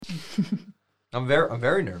I'm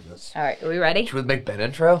very nervous. All right, are we ready? Should we make Ben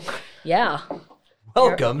intro? Yeah.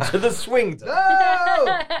 Welcome to the Swingdom.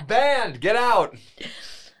 No! Band, get out!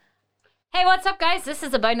 Hey, what's up, guys? This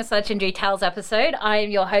is a bonus Legendary Tales episode. I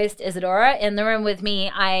am your host, Isadora. In the room with me,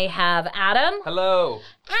 I have Adam. Hello.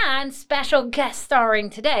 And special guest starring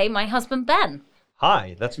today, my husband, Ben.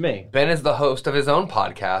 Hi, that's me. Ben is the host of his own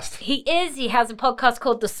podcast. He is. He has a podcast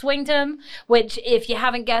called The Swingdom, which, if you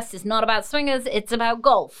haven't guessed, is not about swingers. It's about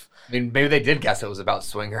golf. I mean, maybe they did guess it was about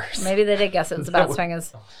swingers. Maybe they did guess it was about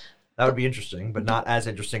swingers. That would be interesting, but not as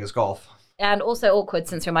interesting as golf. And also awkward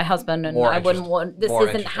since you're my husband, and More I wouldn't want... This more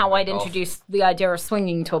isn't how interesting I'd than golf. introduce the idea of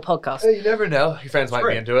swinging to a podcast. Hey, you never know. Your friends might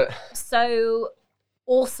great. be into it. So,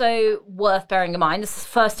 also worth bearing in mind, this is the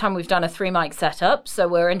first time we've done a 3-mic setup, so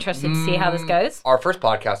we're interested to see how this goes. Our first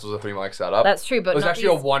podcast was a 3-mic setup. That's true, but it was not actually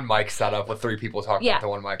a these- 1-mic setup with 3 people talking Yeah, into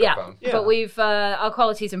one microphone. Yeah. But we've our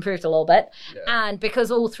quality's improved a little bit, and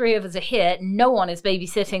because all 3 of us are here, no one is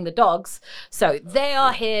babysitting the dogs, so they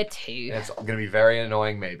are here too. And it's going to be very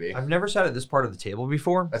annoying, maybe. I've never sat at this part of the table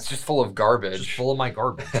before. That's just full of garbage. Just full of my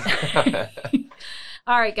garbage.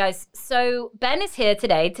 All right, guys. So Ben is here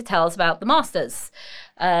today to tell us about the Masters,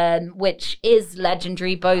 which is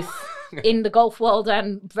legendary both in the golf world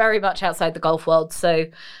and very much outside the golf world. So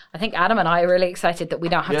I think Adam and I are really excited that we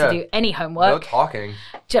don't have to do any No homework. talking.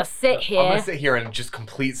 Just sit I'm here. going to sit here in just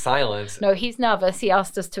complete silence. No, he's nervous. He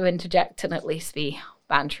asked us to interject and at least be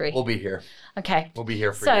bantery. We'll be here. Okay. We'll be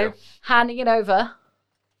here for So, you. handing it over.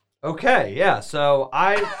 Okay, yeah, so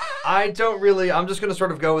I don't really, I'm just going to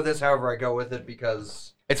sort of go with this however I go with it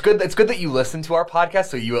because... It's good that you listen to our podcast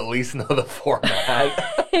so you at least know the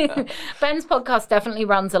format. Ben's podcast definitely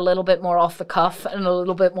runs a little bit more off the cuff and a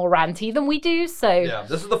little bit more ranty than we do. So, Yeah,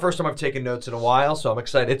 this is the first time I've taken notes in a while, so I'm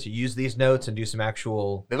excited to use these notes and do some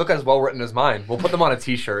actual... They look as well written as mine. We'll put them on a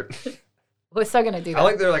t-shirt. we're still going to do that. I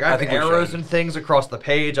like they're like I have think we arrows should. and things across the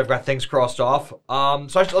page. I've got things crossed off.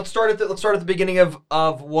 Let's start at the beginning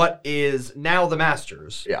of what is now the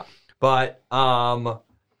Masters. Yeah. But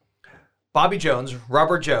Bobby Jones,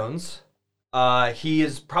 Robert Jones, he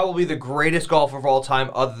is probably the greatest golfer of all time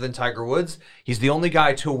other than Tiger Woods. He's the only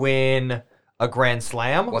guy to win a Grand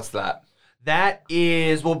Slam. What's that? That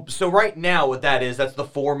is, well, so right now what that is, that's the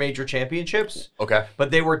 4 major championships. Okay. But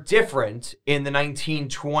they were different in the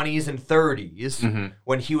 1920s and 30s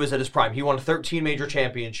when he was at his prime. He won 13 major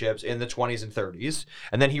championships in the 20s and 30s,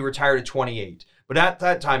 and then he retired at 28. But at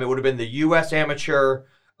that time, it would have been the U.S. Amateur,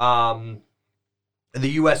 the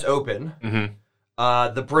U.S. Open,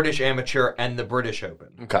 the British Amateur, and the British Open.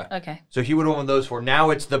 Okay. Okay. So he would have won those 4. Now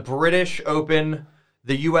it's the British Open,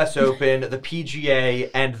 the U.S. Open, the PGA,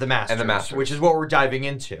 and the Masters. Which is what we're diving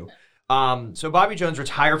into. So Bobby Jones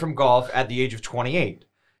retired from golf at the age of 28.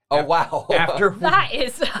 Oh, wow. After That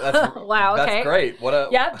is... wow, okay. That's great. What a...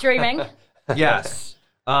 Yep, dreaming. yes.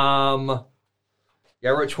 Yeah,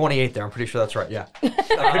 I wrote 28 there. I'm pretty sure that's right. Yeah.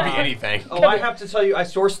 That could be anything. Oh, I have to tell you, I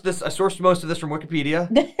sourced most of this from Wikipedia.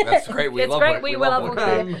 That's great. We It's love great. it. We love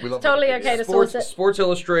Wikipedia. Wikipedia. We love It's totally Wikipedia. okay to source it. Sports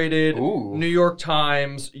Illustrated, Ooh. New York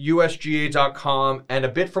Times, USGA.com, and a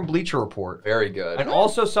bit from Bleacher Report. Very good. And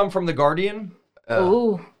also some from The Guardian.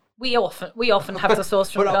 Ooh. We often have to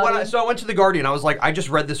source from But the Guardian. so I went to The Guardian. I was like, I just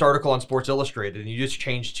read this article on Sports Illustrated, and you just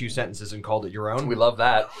changed 2 sentences and called it your own. We love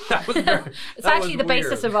that. That was very, It's actually the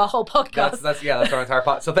basis of our whole podcast. That's our entire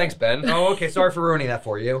pot. So thanks, Ben. Oh, okay. Sorry for ruining that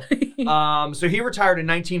for you. So he retired in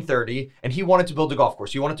 1930, and he wanted to build a golf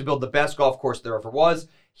course. He wanted to build the best golf course there ever was.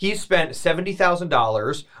 He spent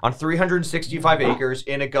 $70,000 on 365 acres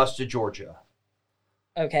in Augusta, Georgia.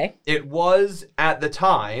 Okay. It was, at the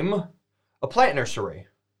time, a plant nursery,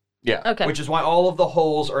 Yeah. Okay. which is why all of the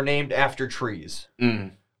holes are named after trees.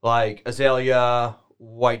 Mm. Like azalea,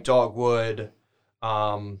 white dogwood,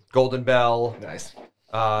 golden bell, Nice.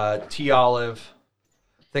 tea olive,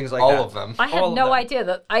 things like All that. of them. I had all of no them. idea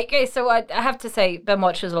that. Okay, so I have to say, Ben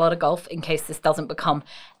watches a lot of golf. In case this doesn't become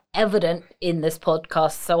evident in this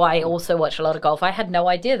podcast, so I also watch a lot of golf. I had no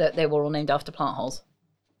idea that they were all named after plant holes.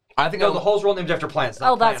 I think No, the holes were all named after plants,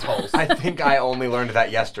 not Oh, plant that's- holes. I think I only learned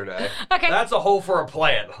that yesterday. Okay. That's a hole for a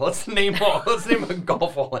plant. Let's name a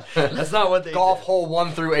golf hole. That's not what they Golf did. hole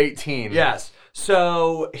 1 through 18. Yes.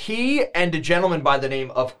 So he and a gentleman by the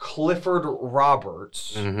name of Clifford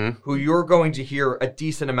Roberts, who you're going to hear a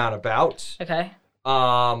decent amount about. Okay.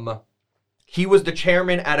 He was the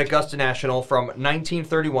chairman at Augusta National from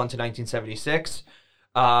 1931 to 1976.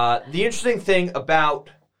 The interesting thing about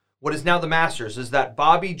what is now the Masters is that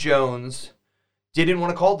Bobby Jones didn't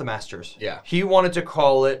want to call it the Masters. Yeah. He wanted to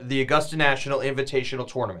call it the Augusta National Invitational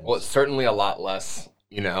Tournament. Well, it's certainly a lot less,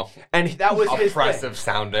 and that was his oppressive thing.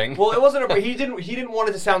 sounding. Well, it wasn't. He didn't want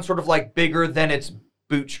it to sound sort of like bigger than it's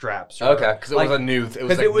bootstraps. Okay, because it was a new.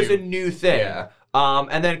 Because it was a new thing. Yeah.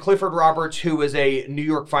 And then Clifford Roberts, who was a New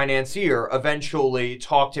York financier, eventually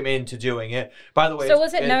talked him into doing it. By the way, so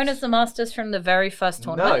was it known as the Masters from the very first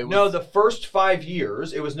tournament? No, the first 5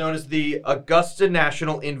 years, it was known as the Augusta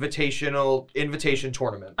National Invitation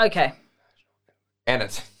Tournament. Okay. And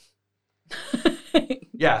it's...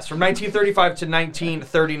 Yes, from 1935 to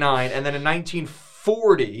 1939. And then in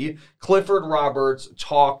 1940, Clifford Roberts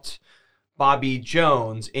talked Bobby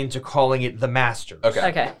Jones into calling it the Masters.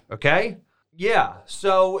 Okay. Okay? Yeah.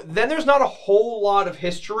 So then there's not a whole lot of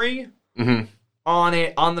history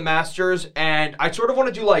on the Masters, and I sort of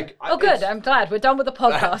want to do like... Oh, good. I'm glad. We're done with the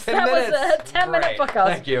podcast. That was a 10-minute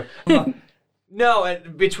podcast. Thank you. No,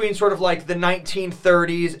 and between sort of like the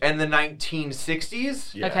 1930s and the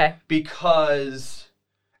 1960s. Yeah. Okay. Because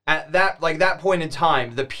at that point in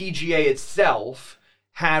time, the PGA itself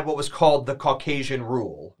had what was called the Caucasian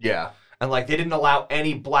rule. Yeah. And like they didn't allow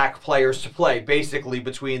any black players to play basically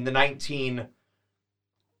between the 1930s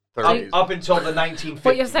up until the 1950s.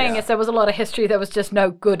 What you're saying is there was a lot of history, there was just no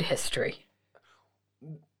good history.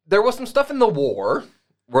 There was some stuff in the war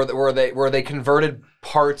where they converted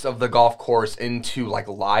parts of the golf course into like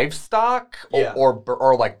livestock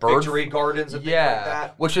or like bird victory gardens and things like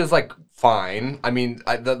that. Which is like fine. I mean,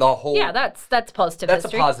 the whole that's positive. That's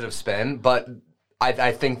history. a positive spin, but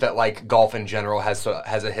I think that like golf in general has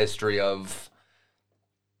a history of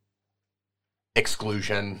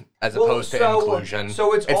exclusion as opposed to inclusion.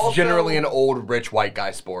 So it's also, generally an old rich white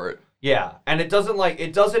guy sport. Yeah, and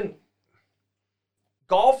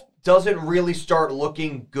golf doesn't really start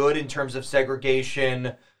looking good in terms of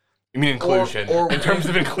segregation. You mean inclusion? Or in terms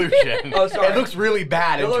of inclusion. Oh, sorry. It looks really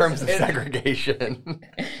bad in terms of segregation.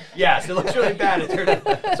 Yes, it looks really bad in terms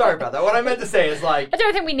of... Sorry about that. What I meant to say is like... I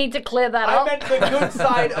don't think we need to clear that up. I meant the good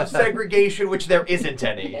side of segregation, which there isn't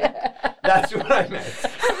any. That's what I meant.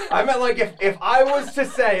 I meant like if I was to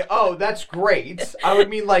say, oh, that's great, I would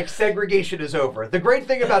mean like segregation is over. The great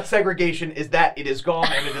thing about segregation is that it is gone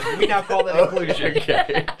and we now call it inclusion.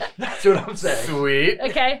 Okay. That's what I'm saying. Sweet.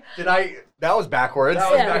 Okay. That was backwards.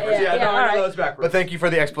 That was backwards. I know that was backwards. But thank you for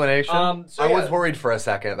the explanation. So I was worried for a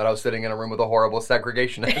second that I was sitting in a room with a horrible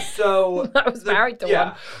segregationist. So I was married to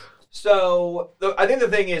one. So I think the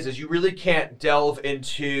thing is you really can't delve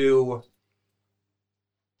into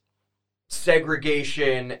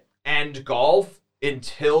segregation and golf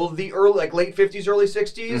until the late 50s, early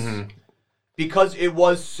 60s. Because it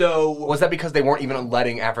was so... Was that because they weren't even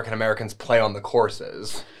letting African Americans play on the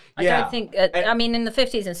courses? I don't think... I mean, in the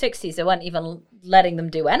 50s and 60s, they weren't even letting them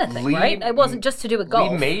do anything, right? It wasn't just to do with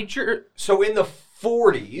golf. So in the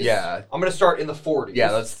 40s... Yeah. I'm going to start in the 40s.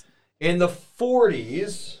 Yeah, that's... In the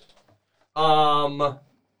 40s,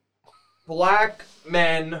 black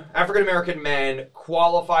men, African American men,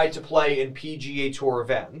 qualified to play in PGA Tour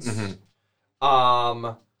events.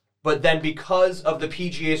 But then because of the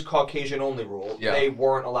PGA's Caucasian-only rule, they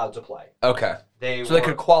weren't allowed to play. Okay. They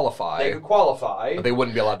could qualify. They could qualify. But they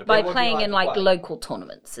wouldn't be allowed to play. By playing in, like, local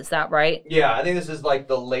tournaments. Is that right? Yeah, I think this is, like,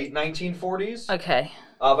 the late 1940s. Okay.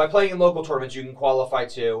 By playing in local tournaments, you can qualify,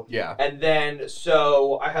 too. Yeah. And then,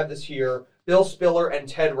 so, I have this here. Bill Spiller and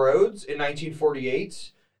Ted Rhodes in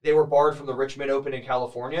 1948. They were barred from the Richmond Open in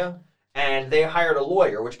California. And they hired a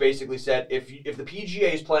lawyer, which basically said, if the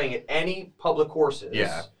PGA is playing at any public courses...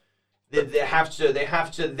 Yeah. They have to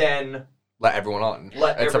then let everyone on.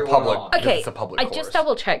 Okay, it's a public course. I just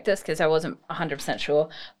double checked this because I wasn't 100% sure.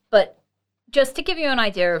 But just to give you an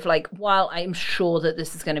idea of like, while I'm sure that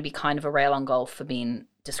this is going to be kind of a rail on golf for being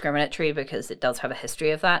discriminatory because it does have a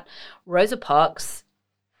history of that, Rosa Parks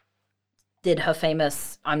did her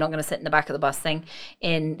famous "I'm not going to sit in the back of the bus" thing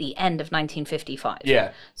in the end of 1955.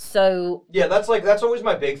 Yeah. So yeah, that's always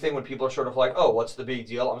my big thing when people are sort of like, oh, what's the big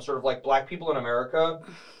deal? I'm sort of like, black people in America.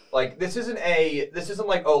 Like, this isn't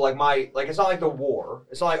like, oh, like it's not like the war.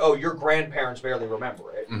 It's not like, oh, your grandparents barely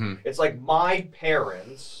remember it. It's like my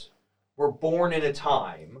parents were born in a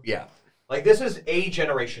time. Yeah. Like, this is a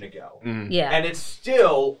generation ago. Yeah. And it's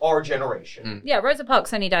still our generation. Yeah, Rosa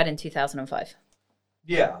Parks only died in 2005.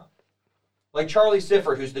 Yeah. Like Charlie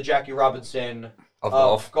Sifford, who's the Jackie Robinson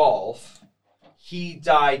of golf, he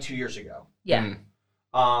died 2 years ago. Yeah.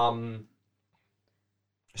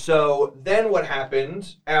 So then what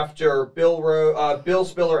happened after Bill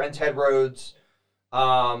Spiller and Ted Rhodes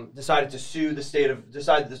decided to sue the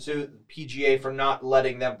PGA for not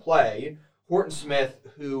letting them play? Horton Smith,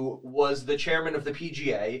 who was the chairman of the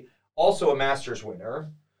PGA, also a Masters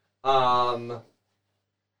winner,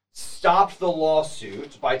 stopped the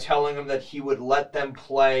lawsuit by telling them that he would let them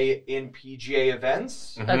play in PGA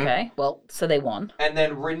events. Okay, well, so they won. And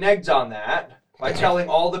then reneged on that by telling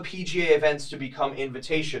all the PGA events to become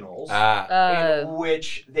invitationals, in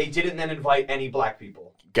which they didn't then invite any black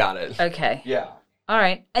people. Got it. Okay. Yeah. All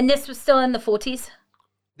right. And this was still in the 40s?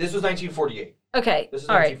 This was 1948. Okay. This is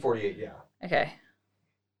all 1948, right. Yeah. Okay.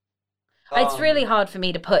 It's really hard for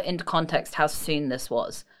me to put into context how soon this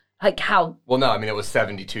was. Like how... Well, no, I mean, it was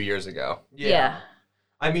 72 years ago. Yeah.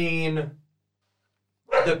 I mean,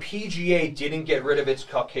 the PGA didn't get rid of its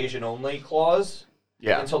Caucasian-only clause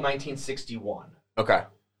until 1961. Okay.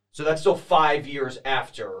 So that's still 5 years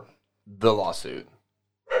after... The lawsuit.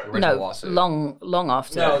 Long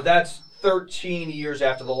after. No, that's 13 years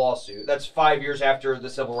after the lawsuit. That's 5 years after the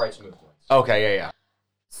Civil Rights Movement. Okay, yeah.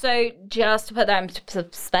 So just to put that into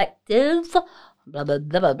perspective, blah, blah,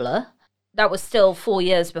 blah, blah, blah, that was still 4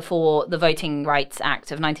 years before the Voting Rights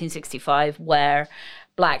Act of 1965, where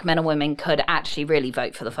black men and women could actually really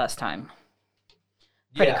vote for the first time.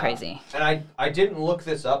 Pretty crazy. And I didn't look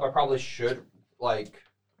this up. I probably should.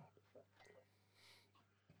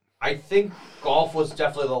 I think golf was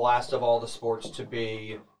definitely the last of all the sports to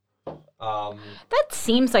be... that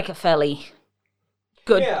seems like a fairly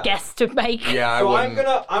good guess to make. Yeah, so I'm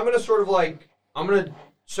gonna sort of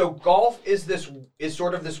so golf is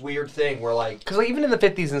sort of this weird thing where because even in the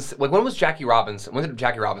 50s and when was Jackie Robinson? When did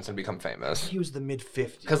Jackie Robinson become famous? He was the mid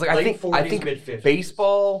 50s. Because I think mid-50s.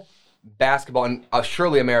 Baseball, basketball, and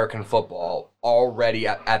surely American football already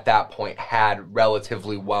at that point had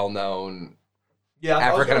relatively well known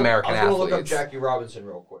African American athletes. I was gonna look up Jackie Robinson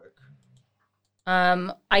real quick.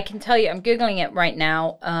 I can tell you, I'm Googling it right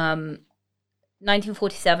now.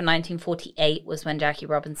 1947, 1948 was when Jackie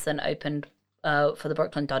Robinson opened for the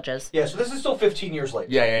Brooklyn Dodgers. Yeah, so this is still 15 years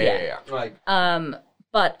later. Yeah.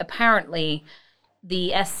 But apparently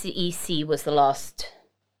the SEC was the last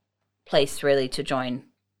place really to join.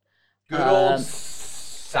 Good old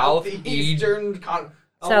Southeastern Conference.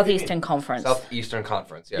 Southeastern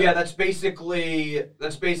Conference, Yeah, that's basically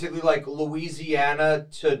like Louisiana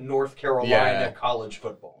to North Carolina college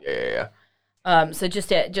football. Yeah. So just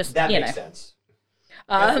that makes sense.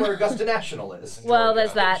 That's where Augusta National is. Georgia, well,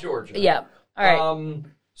 there's that. Georgia. Yeah. All right.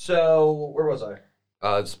 So where was I?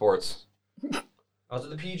 Sports. I was at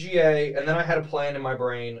the PGA, and then I had a plan in my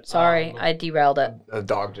brain. Sorry, I derailed it. A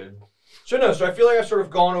dog did. So I feel like I've sort of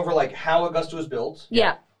gone over how Augusta was built.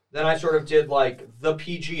 Yeah. Then I sort of did the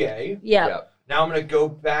PGA. Yeah. Now I'm going to go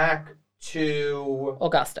back to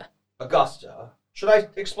Augusta. Should I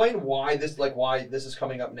explain why this is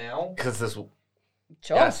coming up now? Because this. Sure.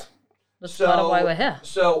 Yes. That's part of why we're here.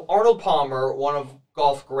 So Arnold Palmer, one of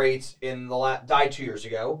golf greats died 2 years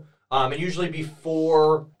ago. And usually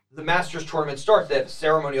before the Masters tournament starts, they have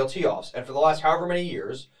ceremonial tee-offs. And for the last however many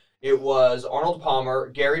years, it was Arnold Palmer,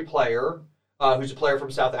 Gary Player, who's a player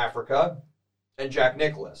from South Africa, and Jack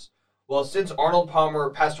Nicklaus. Well, since Arnold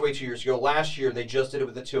Palmer passed away 2 years ago, last year they just did it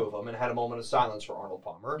with the two of them and had a moment of silence for Arnold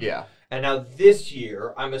Palmer. Yeah. And now this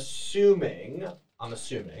year, I'm assuming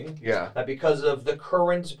that because of the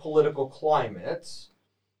current political climate,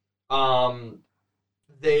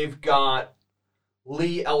 they've got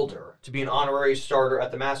Lee Elder to be an honorary starter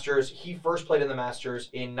at the Masters. He first played in the Masters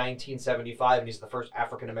in 1975, and he's the first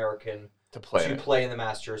African American to play in the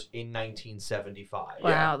Masters in 1975.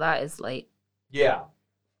 Wow, that is late. Yeah.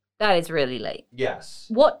 That is really late.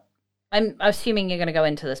 Yes. I'm assuming you're going to go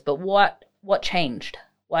into this, but what changed?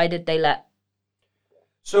 Why did they let...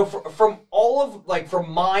 So from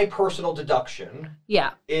my personal deduction,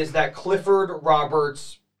 is that Clifford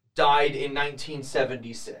Roberts died in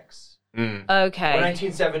 1976. Okay. Or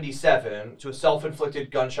 1977 to a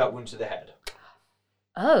self-inflicted gunshot wound to the head.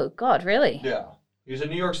 Oh, God, really? Yeah. He was a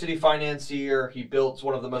New York City financier. He built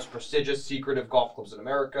one of the most prestigious, secretive golf clubs in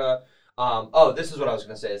America. This is what I was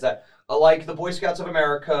going to say, is that like the Boy Scouts of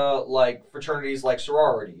America, like fraternities, like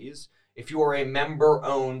sororities, if you are a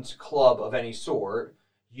member-owned club of any sort,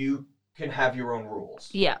 you can have your own rules.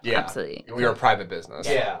 Yeah. Absolutely. You're a private business.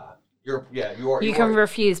 Yeah. You are. You can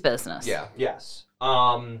refuse business. Yeah. Yes.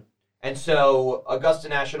 And so Augusta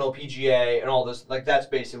National, PGA, and all this, that's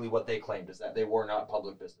basically what they claimed, is that they were not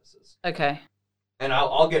public businesses. Okay. And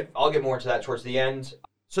I'll get more into that towards the end.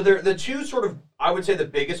 So the two sort of, I would say the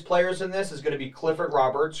biggest players in this is going to be Clifford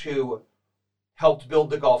Roberts, who helped build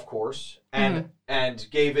the golf course and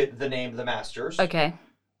gave it the name the Masters. Okay.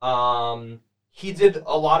 He did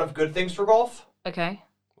a lot of good things for golf. Okay.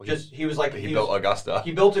 He built Augusta.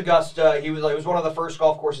 He built Augusta. It was one of the first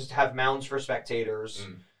golf courses to have mounds for spectators.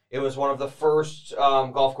 It was one of the first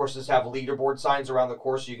golf courses to have leaderboard signs around the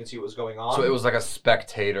course so you can see what was going on. So it was like a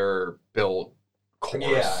spectator-built course.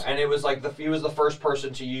 Yeah, and it was he was the first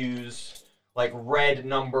person to use red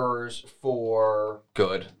numbers for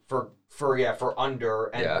good. For for under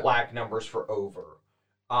and black numbers for over.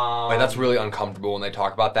 Like, that's really uncomfortable when they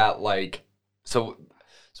talk about that. Like, so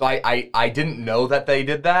I didn't know that they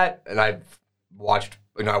did that, and I watched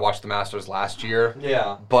the Masters last year.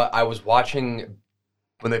 Yeah. But I was watching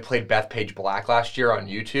when they played Bethpage Black last year on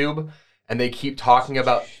YouTube, and they keep talking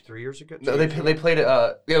about 3 years ago. No, they played it.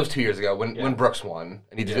 It was 2 years ago when Brooks won,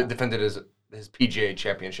 and he defended his PGA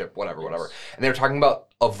championship, whatever. And they were talking about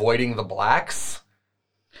avoiding the blacks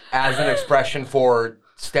as an expression for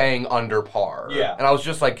staying under par. Yeah. And I was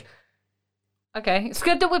just like, okay, it's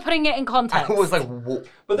good that we're putting it in context. I was like,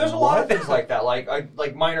 but there's a lot of things like that,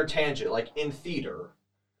 like minor tangent, like in theater.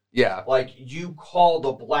 Yeah. Like, you call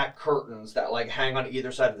the black curtains that, like, hang on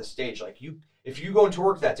either side of the stage. Like, if you go into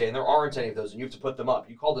work that day and there aren't any of those and you have to put them up,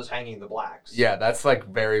 you call those hanging the blacks. Yeah, that's, like,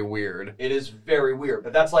 very weird. It is very weird,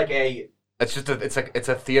 but that's like a... It's just it's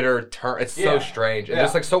a theater term. It's so strange. And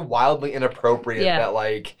just, like, so wildly inappropriate that,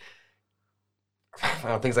 like... I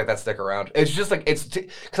don't know, things like that stick around. It's just like,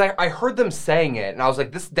 because I heard them saying it, and I was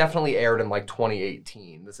like, this definitely aired in like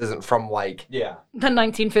 2018. This isn't from like the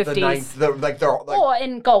 1950s, or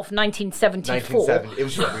in golf 1974. 1970. It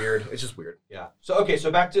was just weird. It's just weird. Yeah.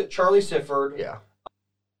 So back to Charlie Sifford. Yeah.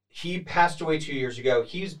 He passed away 2 years ago.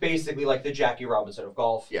 He's basically like the Jackie Robinson of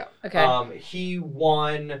golf. Yeah. Okay. He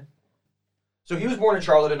won. So he was born in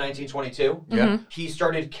Charlotte in 1922. Yeah. He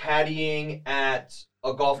started caddying at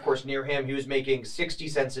a golf course near him. He was making 60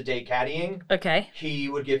 cents a day caddying. Okay. He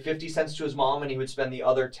would give 50 cents to his mom, and he would spend the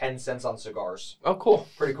other 10 cents on cigars. Oh, cool.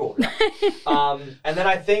 Pretty cool. And then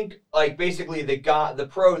I think, like, basically the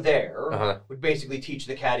pro there would basically teach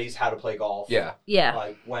the caddies how to play golf. Yeah. Yeah.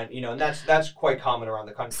 Like, when, and that's quite common around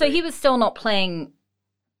the country. So he was still not playing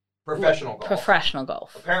professional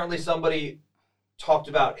golf. Apparently somebody talked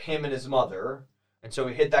about him and his mother. And so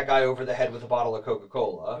he hit that guy over the head with a bottle of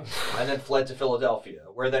Coca-Cola and then fled to Philadelphia,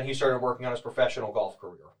 where then he started working on his professional golf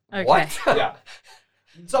career. Okay. What? Yeah.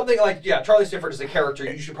 Something like, Charlie Sifford is a character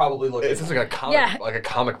you should probably look at. It's just like a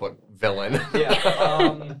comic book villain.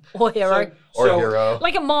 Yeah. Or hero. Hero.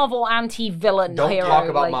 Like a Marvel anti-villain Don't hero. talk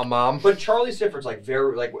about my mom. But Charlie Sifford's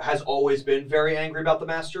has always been very angry about the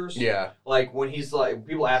Masters. Yeah. Like, when he's like,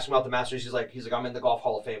 people ask him about the Masters, he's like, I'm in the Golf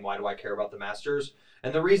Hall of Fame, why do I care about the Masters?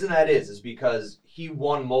 And the reason that is because he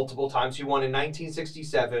won multiple times. He won in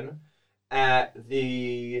 1967 at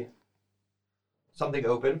the something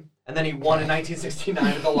Open, and then he won in 1969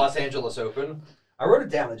 at the Los Angeles Open. I wrote it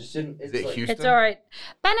down. I just didn't. Is it Houston? It's all right.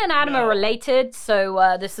 Ben and Adam are related,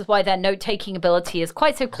 so this is why their note-taking ability is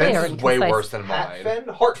quite so clear. Ben's and way concise. worse than mine.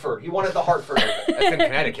 Hartford. He won at the Hartford Open. That's in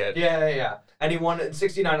Connecticut. Yeah. And he won in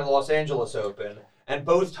 69 at the Los Angeles Open, and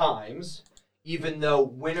both times, even though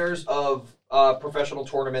winners of professional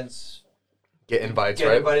tournaments get invited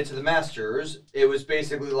to the Masters, it was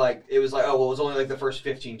basically like, it was only like the first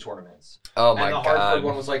 15 tournaments. Oh my God. And the Hartford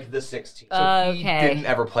one was like the 16th. So he didn't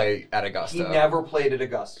ever play at Augusta. He never played at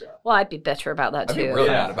Augusta. Well, I'd be bitter about that too. I'd be really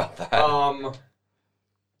mad about that.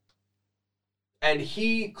 And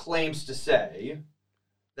he claims to say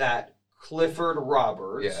that Clifford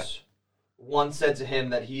Roberts once said to him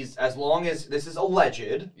that as long as, this is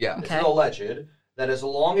alleged, that as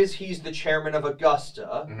long as he's the chairman of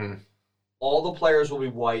Augusta, all the players will be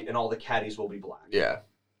white and all the caddies will be black. Yeah.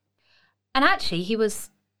 And actually, he was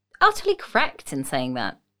utterly correct in saying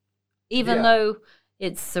that. Even though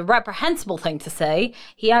it's a reprehensible thing to say,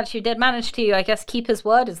 he actually did manage to, I guess, keep his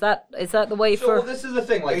word. Is that the way for... Well, this is the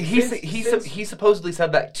thing. Like, he supposedly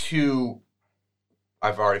said that to...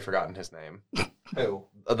 I've already forgotten his name. Who?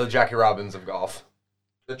 The Jackie Robinson of golf.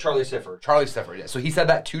 Charlie Sifford. Charlie Sifford, yeah. So he said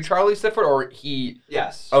that to Charlie Sifford, or he...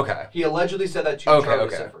 Yes. Okay. He allegedly said that to Charlie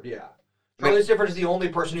Sifford, yeah. Charlie Sifford is the only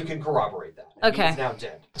person who can corroborate that. Okay. He's now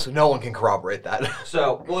dead. So no one can corroborate that.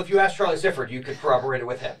 So, well, if you ask Charlie Sifford, you could corroborate it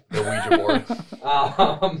with him. The Ouija board.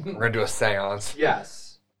 We're going to do a seance.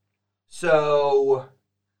 Yes. So,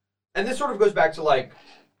 and this sort of goes back to, like,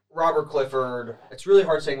 Robert Clifford. It's really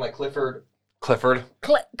hard saying, like, Clifford.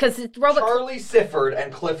 Because it's Robert... Charlie Sifford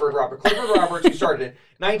and Clifford Roberts. Clifford Roberts, who started in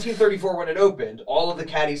 1934 when it opened, all of the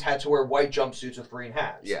caddies had to wear white jumpsuits with green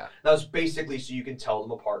hats. Yeah. That was basically so you can tell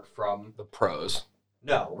them apart from... the pros.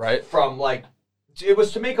 No. Right? From, like... It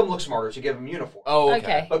was to make them look smarter, to give them uniform. Oh,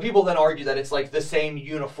 okay. But people then argue that it's, like, the same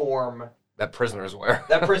uniform... that prisoners wear.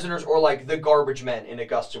 That prisoners or, like, the garbage men in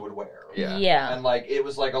Augusta would wear. Yeah. And, like, it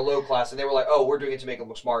was, like, a low class, and they were like, oh, we're doing it to make them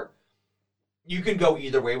look smart. You can go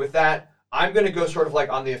either way with that. I'm going to go sort of, like,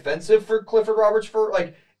 on the offensive for Clifford Roberts for,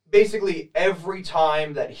 like, basically every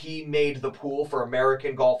time that he made the pool for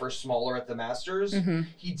American golfers smaller at the Masters,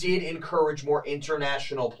 he did encourage more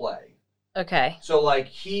international play. Okay. So, like,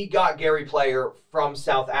 he got Gary Player from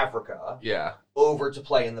South Africa over to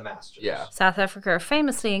play in the Masters. Yeah. South Africa, a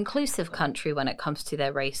famously inclusive country when it comes to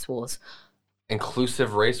their race wars.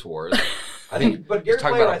 Inclusive race wars? I think, but Gary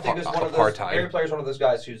Player, I think, is one of those. apartheid. Gary Player's one of those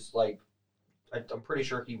guys who's, like, I'm pretty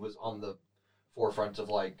sure he was on the forefront of,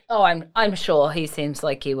 like... Oh, I'm sure he seems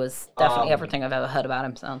like he was definitely everything I've ever heard about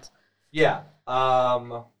him sounds. Yeah.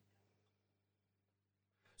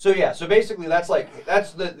 So basically that's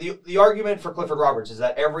the argument for Clifford Roberts is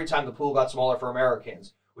that every time the pool got smaller for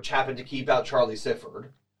Americans, which happened to keep out Charlie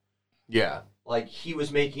Sifford. Yeah. Like, he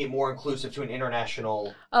was making it more inclusive to an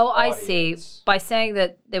international I audience. see. By saying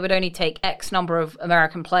that they would only take X number of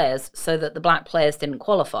American players so that the black players didn't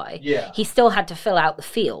qualify, he still had to fill out the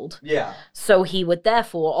field. Yeah. So he would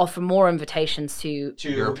therefore offer more invitations to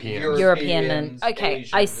European and... Okay,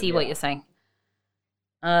 Asians, I see what you're saying.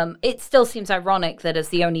 It still seems ironic that as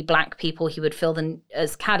the only black people he would fill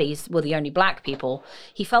as caddies were the only black people,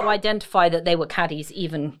 he felt identified that they were caddies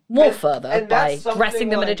even more further by dressing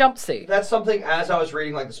them in a jumpsuit. That's something, as I was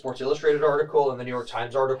reading like the Sports Illustrated article and the New York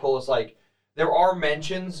Times article, is like there are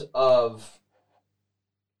mentions of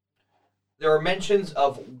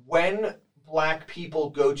when black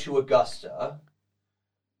people go to Augusta,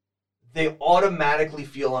 they automatically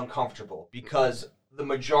feel uncomfortable because the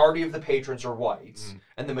majority of the patrons are whites,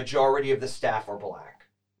 and the majority of the staff are black.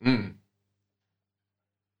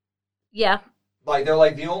 Yeah. Like, they're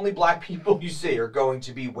like, the only black people you see are going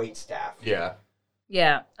to be wait staff. Yeah.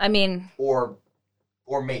 Yeah, I mean... Or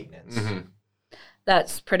maintenance.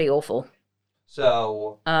 That's pretty awful.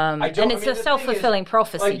 So... and it's a self-fulfilling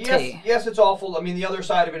prophecy, too. Yes, it's awful. I mean, the other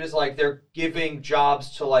side of it is, like, they're giving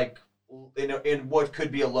jobs to, like, in what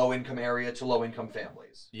could be a low-income area to low-income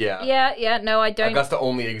families. Yeah, no, I don't... Augusta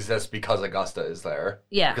only exists because Augusta is there.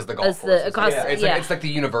 Yeah. Because the golf course is there. It's like the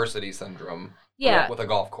university syndrome. Yeah. With a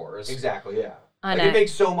golf course. Exactly, yeah. I know. It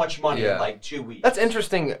makes so much money in, like, 2 weeks. That's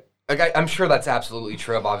interesting. Like, I'm sure that's absolutely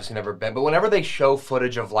true. I've obviously never been. But whenever they show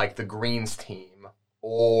footage of, like, the Greens team,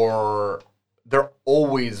 or they're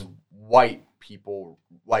always white people,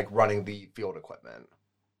 like, running the field equipment.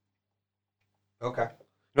 Okay.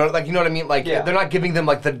 You know what I mean? Like, they're not giving them,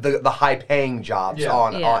 like, the high-paying jobs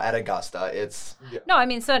at Augusta. It's... Yeah. No, I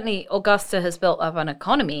mean, certainly Augusta has built up an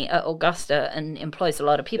economy at Augusta and employs a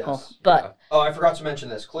lot of people. Yes. But... Oh, I forgot to mention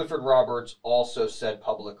this. Clifford Roberts also said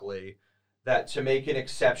publicly that to make an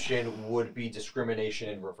exception would be discrimination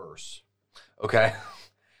in reverse. Okay.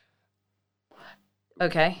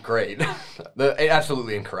 Okay. Great.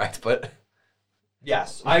 Absolutely incorrect, but...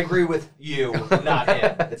 Yes, I agree with you, not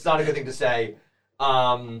him. It's not a good thing to say.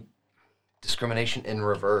 Discrimination in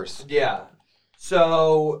reverse. Yeah.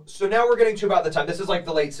 So now we're getting to about the time. This is like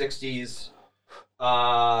the late 60s.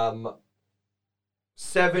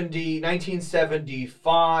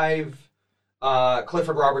 1975.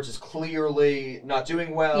 Clifford Roberts is clearly not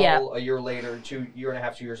doing well. Yeah. A year later, 2 and a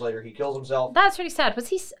half, 2 years later, he kills himself. That's really sad. Was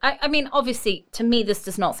he... I mean, obviously, to me, this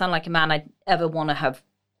does not sound like a man I'd ever want to have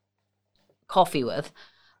coffee with.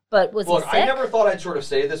 But was he sick? I never thought I'd sort of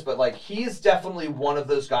say this, but, like, he's definitely one of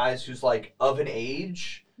those guys who's, like, of an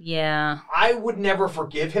age. Yeah. I would never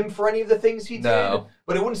forgive him for any of the things he did,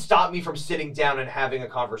 but it wouldn't stop me from sitting down and having a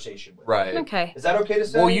conversation with him. Right. Okay. Is that okay to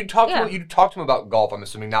say? Well, you talked to him about golf, I'm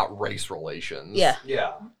assuming, not race relations. Yeah.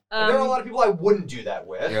 Yeah. There are a lot of people I wouldn't do that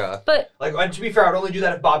with. Yeah. But... Like, and to be fair, I'd only do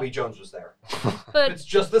that if Bobby Jones was there. But if it's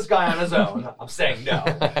just this guy on his own, I'm saying no.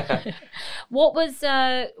 What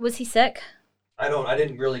was he sick? I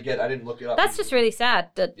didn't look it up. That's just really sad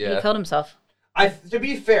that he killed himself. To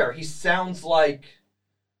be fair, he sounds like...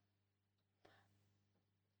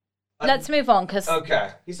 Let's move on, because... Okay.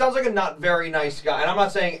 He sounds like a not very nice guy. And I'm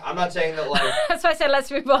not saying that, like... That's why I said let's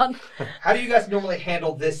move on. How do you guys normally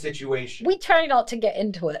handle this situation? We try not to get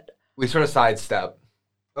into it. We sort of sidestep.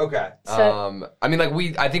 Okay. So, I mean,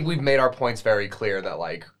 like, I think we've made our points very clear that,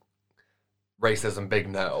 like, racism, big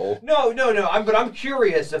no. No. But I'm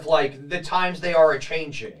curious if, like, the times they are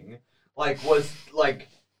a-changing, like, was, like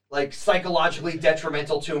psychologically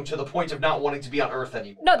detrimental to him to the point of not wanting to be on Earth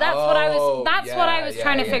anymore. No, that's what I was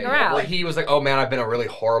trying to figure out. Like, he was like, oh man, I've been a really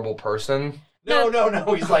horrible person. No.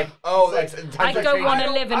 He's like, I don't want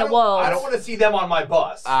to live in a world. I don't want to see them on my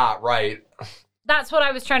bus. Ah, right. That's what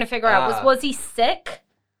I was trying to figure out. Was he sick?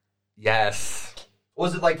 Yes.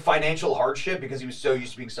 Was it like financial hardship because he was so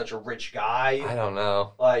used to being such a rich guy? I don't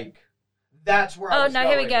know. Like, that's where I was going.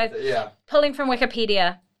 Here we go. Yeah. Pulling from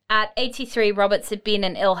Wikipedia. At 83, Roberts had been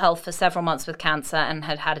in ill health for several months with cancer and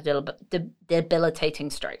had had a debilitating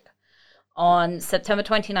stroke. On September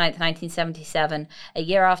 29th, 1977, a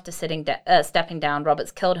year after stepping down,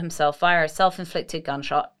 Roberts killed himself via a self-inflicted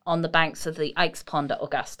gunshot on the banks of the Ikes Pond at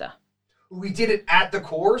Augusta. We did it at the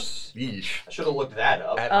course? Yeesh. I should have looked that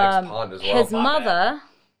up. At Ike's Pond as well. His mother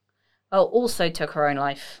also took her own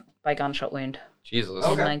life by gunshot wound. Jesus.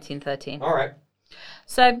 In 1913. All right.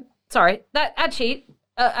 So, sorry. That actually,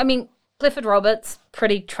 Clifford Roberts,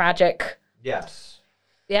 pretty tragic. Yes.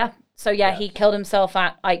 Yeah. So, he killed himself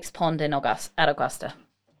at Ike's Pond at Augusta.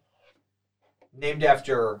 Named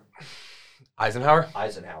after...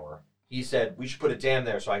 Eisenhower. He said, we should put a dam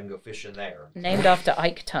there so I can go fishing there. Named after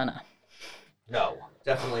Ike Turner. No,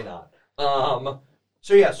 definitely not.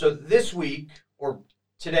 So this week, or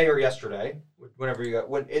today or yesterday, whenever you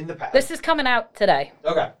got, in the past. This is coming out today.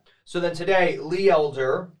 Okay. So then today, Lee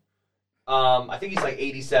Elder, I think he's like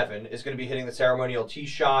 87, is going to be hitting the ceremonial tee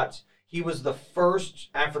shot. He was the first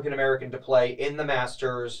African-American to play in the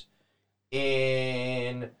Masters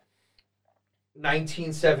in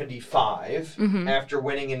 1975 after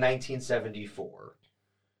winning in 1974.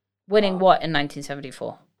 Winning what in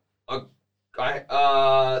 1974?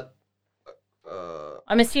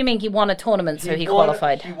 I'm assuming he won a tournament, so he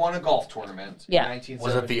qualified. He won a golf tournament in 1974.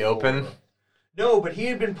 Was it the Open? No, but he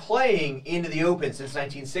had been playing into the Open since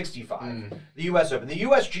 1965. The U.S. Open. The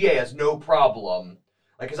USGA has no problem.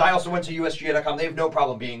 Because I also went to USGA.com. They have no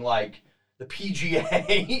problem being like the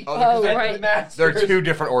PGA. Right. The Masters. They're two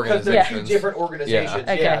different organizations. They're two different organizations.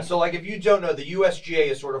 Yeah. Okay. Yeah. So if you don't know, the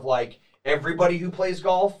USGA is sort of like everybody who plays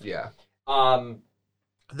golf. Yeah.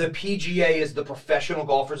 The PGA is the Professional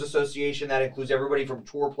Golfers Association. That includes everybody from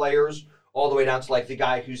tour players all the way down to like the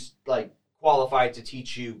guy who's like qualified to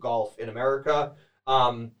teach you golf in America.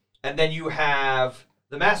 And then you have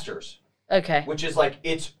the Masters. Okay. Which is like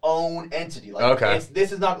its own entity. Like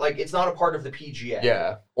this is not like it's not a part of the PGA.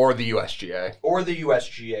 Yeah. Or the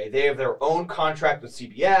USGA. They have their own contract with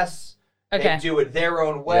CBS. Okay. They do it their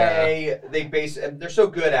own way. Yeah. And they're so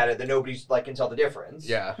good at it that nobody's like can tell the difference.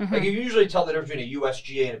 Yeah. Like you usually tell the difference between a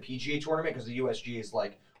USGA and a PGA tournament because the USGA is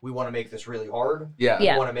like we want to make this really hard. Yeah. We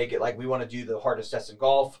want to make it like we want to do the hardest test in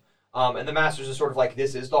golf. And the Masters is sort of like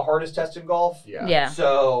this is the hardest test in golf. Yeah. Yeah.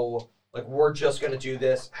 So like we're just gonna do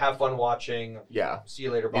this. Have fun watching. Yeah. See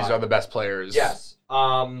you later. Bye. These are the best players. Yes.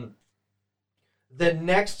 The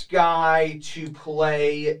next guy to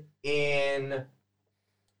play in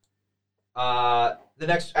the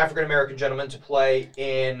next African American gentleman to play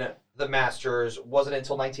in the Masters wasn't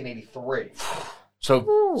until 1983.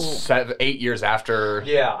 So 8 years after.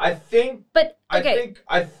 Yeah, I think. But okay.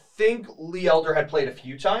 I think Lee Elder had played a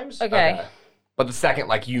few times. Okay. But the second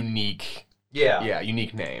like unique. Yeah. Yeah,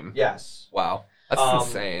 unique name. Yes. Wow. That's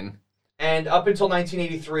insane. And up until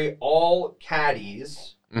 1983, all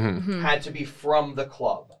caddies had to be from the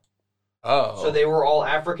club. Oh. So they were all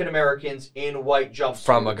African Americans in white jumpsuits.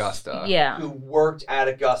 From Augusta. Yeah. Who worked at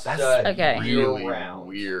Augusta That's really year-round.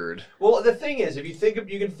 Weird. Well, the thing is,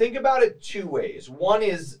 you can think about it two ways. One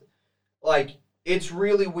is, like, it's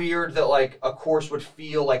really weird that, like, a course would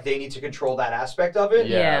feel like they need to control that aspect of it.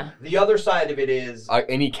 Yeah. The other side of it is...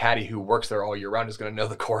 any caddy who works there all year round is going to know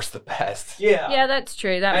the course the best. Yeah. Yeah, that's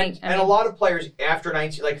true. And a lot of players after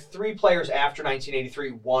 3 players after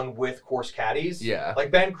 1983 won with course caddies. Yeah. Like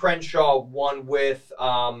Ben Crenshaw won with,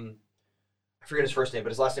 I forget his first name, but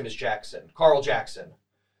his last name is Jackson. Carl Jackson.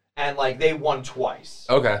 And, like, they won twice.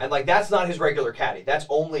 Okay. And, like, that's not his regular caddy. That's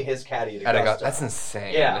only his caddy at Augusta. That's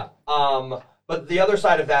insane. Yeah. But the other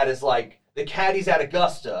side of that is, like, the caddies at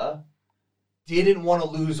Augusta didn't want to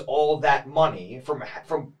lose all that money from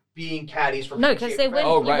being caddies from... No, because they win.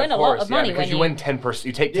 Oh, you right, win of a lot course. of money because when you win 10%.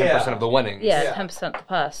 You take 10% of the winnings. Yeah, 10% the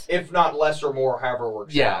purse. If not less or more, however it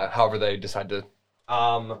works out. Yeah, however they decide to...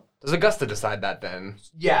 Does Augusta decide that then?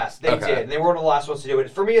 Yes, they did. And they were one of the last ones to do it.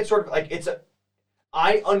 For me, it's sort of like,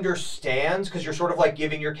 I understand because you're sort of like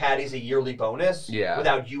giving your caddies a yearly bonus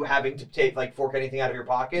without you having to fork anything out of your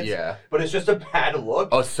pockets. Yeah. But it's just a bad look.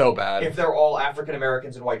 Oh, so bad. If they're all African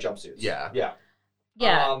Americans in white jumpsuits. Yeah. Yeah.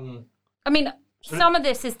 Yeah. I mean, some of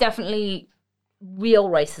this is definitely real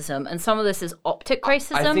racism, and some of this is optic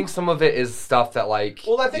racism. I think some of it is stuff that, like...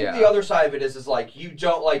 Well, I think the other side of it is like, you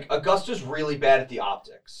don't, like, Augusta's really bad at the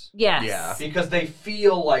optics. Yes. Yeah. Because they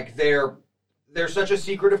feel like they're such a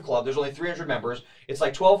secretive club. There's only 300 members. It's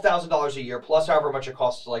like $12,000 a year, plus however much it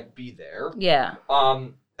costs to, like, be there. Yeah.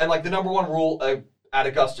 And, like, the number one rule at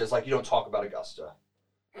Augusta is, like, you don't talk about Augusta.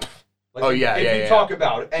 Like, if you talk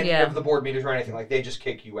about any of the board meetings or anything, like, they just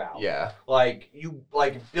kick you out. Yeah. Like,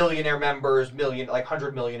 billionaire members,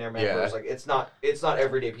 100 millionaire members. Like, it's not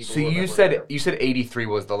everyday people. So you said 83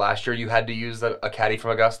 was the last year you had to use a caddy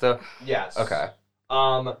from Augusta? Yes. Okay.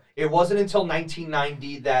 It wasn't until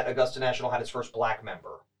 1990 that Augusta National had its first black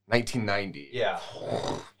member. 1990. Yeah.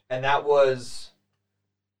 And that was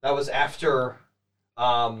after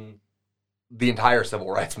the entire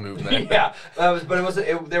civil rights movement. Yeah, but there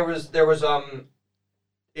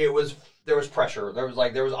was pressure. There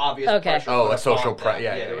was obvious pressure. Oh, like social pressure.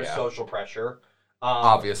 Yeah, there was social pressure.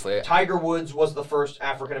 Obviously. Tiger Woods was the first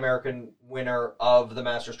African-American winner of the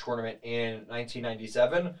Masters tournament in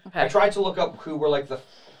 1997. Okay. I tried to look up who were like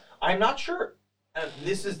I'm not sure,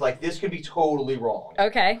 this could be totally wrong.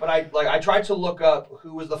 Okay. But I tried to look up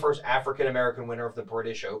who was the first African-American winner of the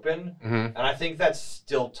British Open, and I think that's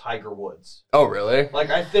still Tiger Woods. Oh, really?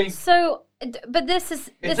 Like, I think... So, but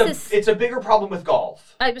It's a bigger problem with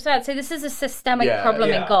golf. I was about to say, this is a systemic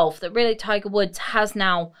problem in golf that really Tiger Woods has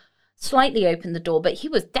now slightly opened the door, but he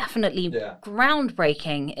was definitely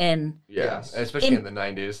groundbreaking in... Especially in the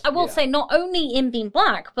 90s. I will say, not only in being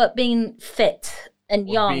black, but being fit and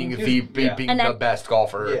young. Being the best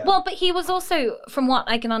golfer. Yeah. Well, but he was also, from what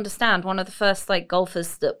I can understand, one of the first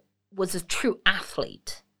golfers that was a true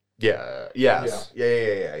athlete. Yeah. Yes.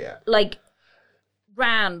 Yeah. Like,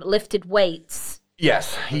 ran, lifted weights.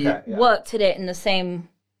 Yes. He worked at it in the same...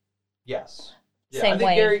 Yes. Yeah, same I think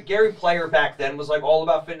way. Gary Player back then was all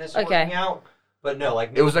about fitness and working out, but no,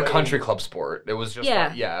 it was a country club sport. It was just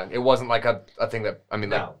it wasn't like a thing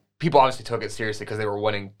that people obviously took it seriously because they were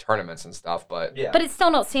winning tournaments and stuff, but but it's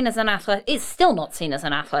still not seen as an athletic. It's still not seen as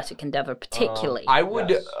an athletic endeavor, particularly. I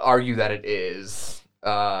would argue that it is,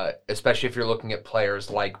 especially if you're looking at players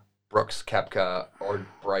like Brooks Koepka or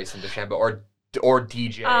Bryson DeChambeau or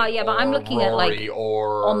DJ. But I'm looking Rory, at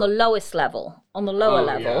on the lowest level, on the lower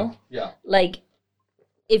level. Yeah. Like,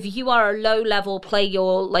 if you are a low-level, play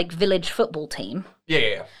your, village football team,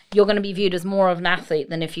 you're going to be viewed as more of an athlete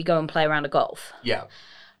than if you go and play around a golf. Yeah.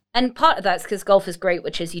 And part of that's because golf is great,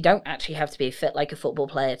 which is you don't actually have to be fit like a football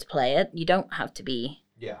player to play it. You don't have to be...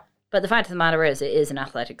 Yeah. But the fact of the matter is, it is an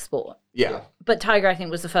athletic sport. Yeah. But Tiger, I think,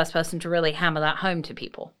 was the first person to really hammer that home to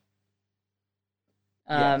people.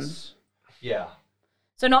 Yes. Yeah.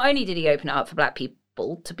 So not only did he open it up for black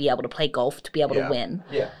people to be able to play golf, to be able to win,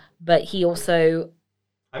 but he also...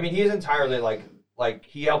 I mean, he's entirely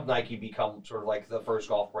he helped Nike become sort of the first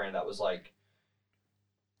golf brand that was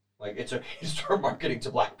it's okay to start marketing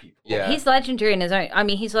to black people. Yeah. He's legendary in his own. I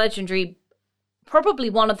mean, he's legendary, probably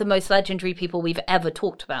one of the most legendary people we've ever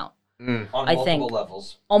talked about. On multiple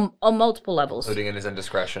levels. On multiple levels. Including in his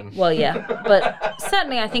indiscretion. Well, yeah. But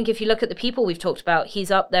certainly, I think if you look at the people we've talked about, he's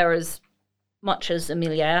up there as much as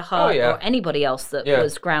Amelia Earhart or anybody else that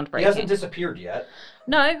was groundbreaking. He hasn't disappeared yet.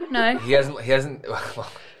 No. He hasn't.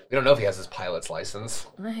 Well, we don't know if he has his pilot's license.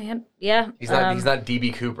 Yeah. He's not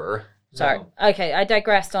DB Cooper. Sorry. No. Okay, I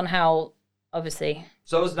digressed on how, obviously.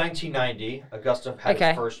 So it was 1990. Augusta had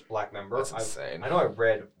its first black member. That's insane. I know I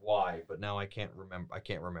read why, but now I can't remember. I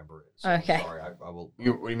can't remember it. So okay. Sorry, I will.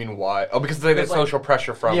 What do you mean why? Oh, because they got social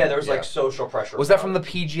pressure from. Yeah, there was social pressure. Was that from the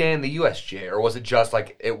PGA and the USGA, or was it just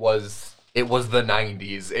it was the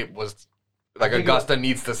 90s? It was. Augusta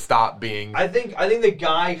needs to stop being. I think the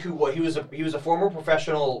guy he was a former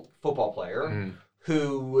professional football player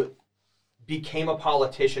who became a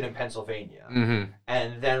politician in Pennsylvania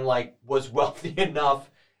and then was wealthy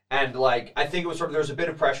enough and I think it was there was a bit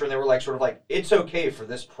of pressure and they were it's okay for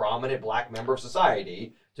this prominent black member of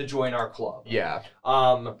society to join our club. Yeah.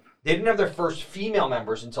 They didn't have their first female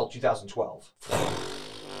members until 2012.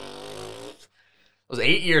 It was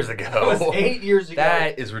 8 years ago.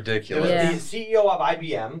 That is ridiculous. It was the CEO of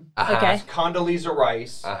IBM, Condoleezza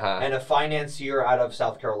Rice, and a financier out of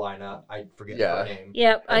South Carolina. I forget her name.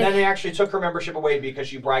 Yep. And then they actually took her membership away because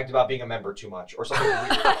she bragged about being a member too much or something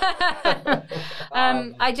weird.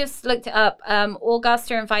 I just looked it up.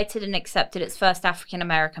 Augusta invited and accepted its first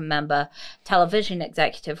African-American member, television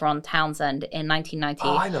executive Ron Townsend, in 1990.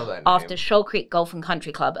 Oh, I know that name. After Shoal Creek Golf and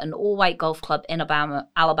Country Club, an all-white golf club in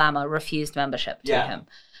Alabama, refused membership to him.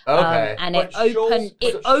 Okay. And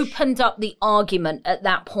it opened up the argument at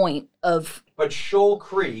that point of... But Shoal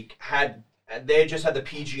Creek they just had the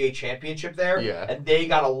PGA Championship there, and they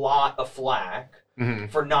got a lot of flack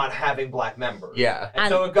for not having black members. Yeah. And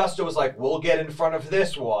so Augusta was like, we'll get in front of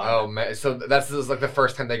this one. Oh, man. So this is the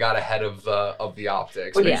first time they got ahead of the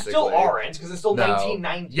optics, but basically. You still aren't, because it's still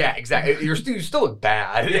 1990. Yeah, exactly. You still look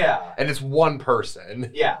bad. Yeah. And it's one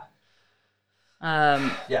person. Yeah.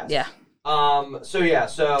 Yes. Yeah.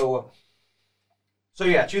 So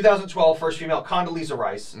 2012, first female, Condoleezza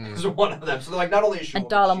Rice is one of them. So they're not only is she and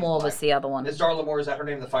Darla Moore was the other one. Is Darla Moore, is that her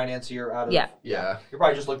name, the financier out of... Yeah. You're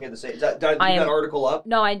probably just looking at the same... Did that article up?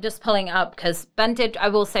 No, I'm just pulling it up because Ben did, I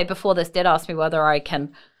will say before this, did ask me whether I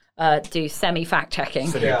can do semi-fact checking.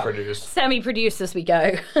 Semi-produce. Semi-produce as we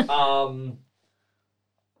go.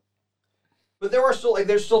 But there are still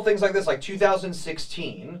there's still things like this, like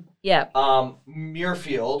 2016. Yeah.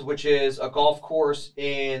 Muirfield, which is a golf course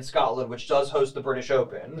in Scotland, which does host the British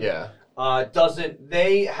Open. Yeah.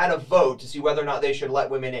 They had a vote to see whether or not they should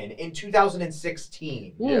let women in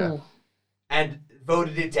 2016. Ooh. Yeah. And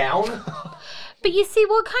voted it down. But you see,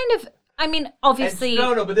 what kind of... I mean, obviously...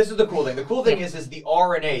 No, but this is the cool thing. The cool thing is the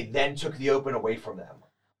R&A then took the Open away from them.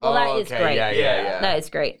 Well, that is great. Yeah. That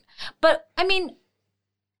is great. But, I mean...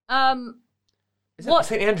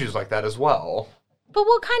 St. Andrews like that as well? But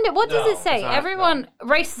what does it say? Not,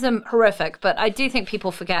 Racism, horrific, but I do think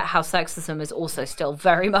people forget how sexism is also still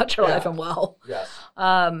very much alive and well. Yes.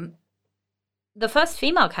 The first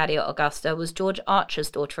female caddy at Augusta was George Archer's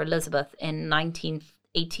daughter, Elizabeth, in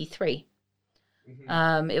 1983.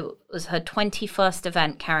 Mm-hmm. It was her 21st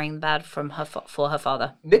event carrying the badge for her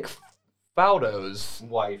father. Nick Faldo's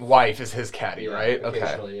wife is his caddy, right?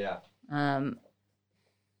 Okay. Yeah. And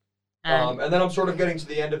then I'm sort of getting to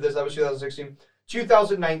the end of this. That was 2016.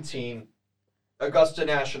 2019, Augusta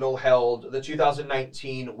National held the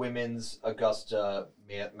 2019 Women's Augusta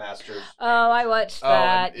Masters. Oh, I watched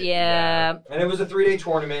that. Yeah. And it was a 3-day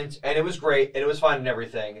tournament, and it was great, and it was fun and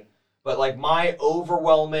everything. But like my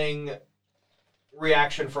overwhelming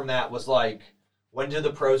reaction from that was like, when do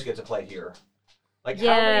the pros get to play here? Like, how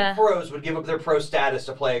many pros would give up their pro status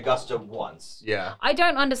to play Augusta once? Yeah. I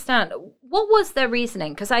don't understand. What was their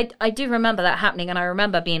reasoning? Because I do remember that happening, and I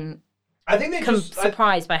remember being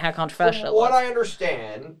surprised by how controversial it was. What I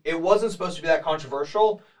understand, it wasn't supposed to be that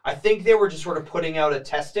controversial. I think they were just sort of putting out a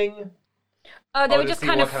testing. Oh, they were just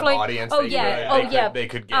kind of floating. They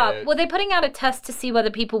could get. Were they putting out a test to see whether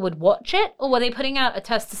people would watch it, or were they putting out a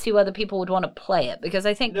test to see whether people would want to play it? Because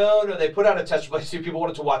I think no, they put out a test to see if people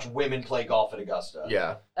wanted to watch women play golf at Augusta.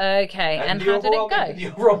 Yeah. Okay, and how did it go? The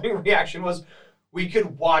overwhelming reaction was we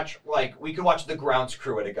could watch the grounds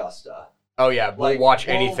crew at Augusta. Oh yeah, we'll watch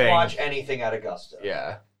anything. We'll watch anything at Augusta.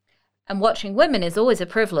 Yeah. And watching women is always a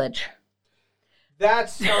privilege.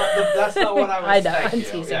 That's not what I was saying. I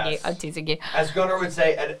know, I'm teasing you. As Gunnar would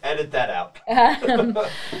say, edit that out.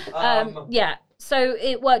 Yeah, so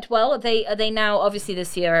it worked well. Are they now, obviously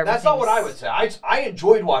this year... That's not what I would say. I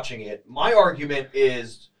enjoyed watching it. My argument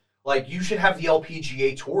is, like, you should have the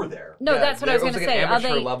LPGA Tour there. No, that's what I was going to say.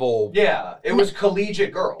 Amateur level... Yeah, it was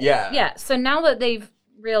collegiate girls. Yeah. Yeah, so now that they've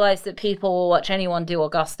realized that people will watch anyone do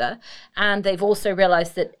Augusta, and they've also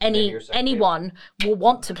realized that anyone will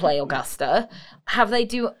want to play Augusta.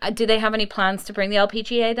 Do they have any plans to bring the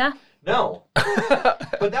LPGA there? No.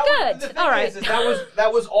 But that Good. All right.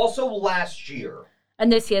 That was also last year.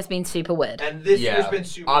 And this year's been super weird. And this year's been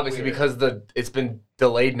super obviously weird. Because it's been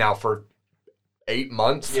delayed now for 8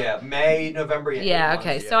 months. Yeah, May, November. Yeah,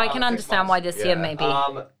 okay. So I can understand why this year maybe.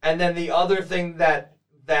 And then the other thing that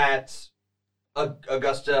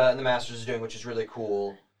Augusta and the Masters are doing, which is really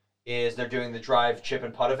cool, is they're doing the drive, chip,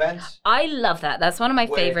 and putt event. I love that. That's one of my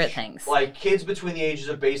favorite things. Like, kids between the ages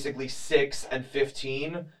of basically 6 and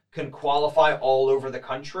 15 can qualify all over the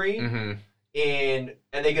country. Mm-hmm. And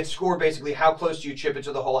they get scored basically how close do you chip it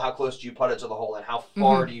to the hole, how close do you putt it to the hole, and how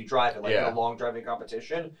far do you drive it, like in a long driving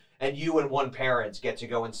competition. And you and one parent get to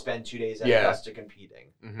go and spend 2 days at Augusta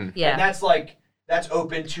competing. Mm-hmm. Yeah. And that's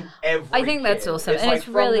open to every I think that's awesome. It's and like it's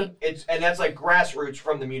really... and that's like grassroots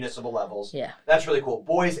from the municipal levels. Yeah. That's really cool.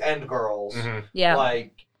 Boys and girls. Mm-hmm. Yeah.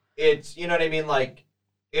 Like, it's, you know what I mean? Like,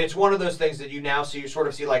 it's one of those things that you sort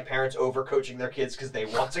of see like parents overcoaching their kids because they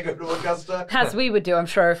want to go to Augusta. As we would do, I'm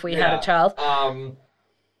sure, if we had a child.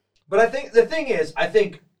 But I think the thing is,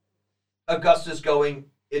 Augusta's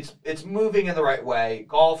it's moving in the right way.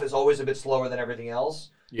 Golf is always a bit slower than everything else.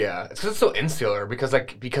 Yeah, it's because it's so insular because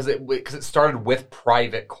it started with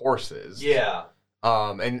private courses. Yeah.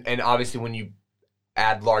 And obviously when you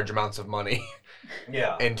add large amounts of money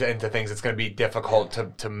into things, it's going to be difficult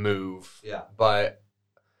to move. Yeah. But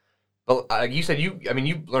you said you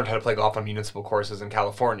learned how to play golf on municipal courses in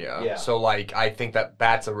California. Yeah. So like I think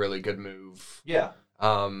that's a really good move. Yeah.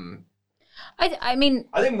 I mean,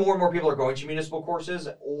 I think more and more people are going to municipal courses,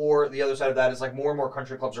 or the other side of that is like more and more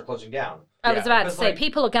country clubs are closing down. I was about to say,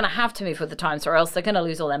 people are going to have to move with the times, or else they're going to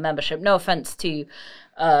lose all their membership. No offense to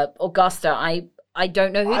Augusta, I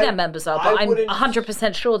don't know who their members are, but I'm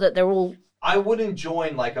 100% sure that they're all. I wouldn't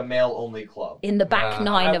join like a male-only club. In the back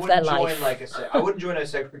nine of their life. I wouldn't join a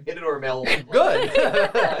segregated or a male-only club.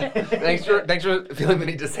 Good. Thanks for feeling the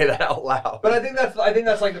need to say that out loud. But I think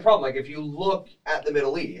that's like the problem. Like if you look at the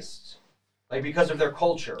Middle East, like because of their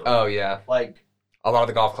culture. Oh yeah. Like a lot of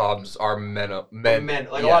the golf clubs are men.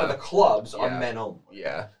 Like a lot of the clubs are men only.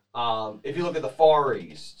 Yeah. If you look at the Far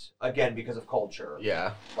East, again because of culture.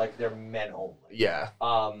 Yeah. Like they're men only. Yeah.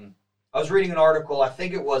 I was reading an article, I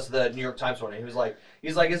think it was the New York Times one, and he's like,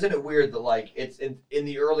 isn't it weird that, like, it's in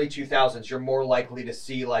the early 2000s, you're more likely to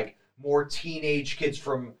see, like, more teenage kids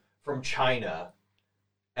from China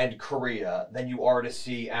and Korea than you are to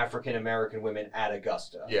see African-American women at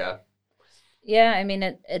Augusta. Yeah. Yeah, I mean,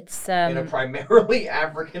 it's... in a primarily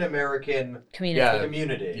African-American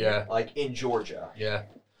community. Yeah. Like, in Georgia. Yeah.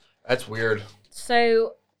 That's weird.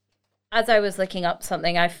 So... As I was looking up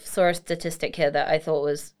something, I saw a statistic here that I thought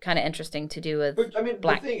was kind of interesting to do with But, I mean,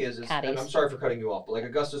 black the thing is, caddies. and I'm sorry for cutting you off, but, like,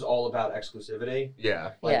 Augusta's all about exclusivity.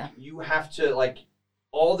 Yeah. Like, you have to, like,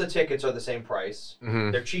 all the tickets are the same price.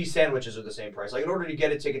 Mm-hmm. Their cheese sandwiches are the same price. Like, in order to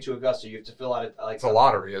get a ticket to Augusta, you have to fill out it's a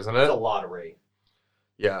lottery, isn't it? It's a lottery.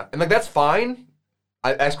 Yeah. And, like, that's fine.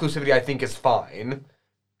 Exclusivity, I think, is fine.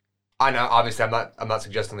 I know, obviously, I'm not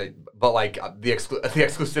suggesting that, but like the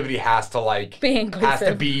exclusivity has to like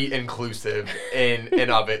be inclusive in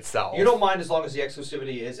of itself. You don't mind as long as the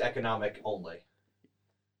exclusivity is economic only.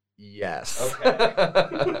 Yes.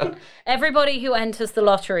 Okay. Everybody who enters the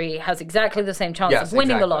lottery has exactly the same chance of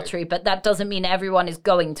winning the lottery, but that doesn't mean everyone is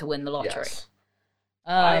going to win the lottery. Yes.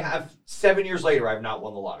 I have 7 years later. I have not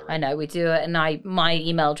won the lottery. I know we do it, and my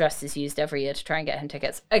email address is used every year to try and get him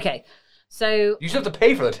tickets. Okay. So you just have to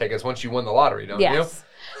pay for the tickets once you win the lottery, don't you? Yes.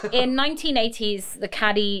 In 1980s, the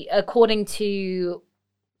caddy, according to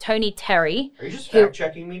Tony Terry... Are you just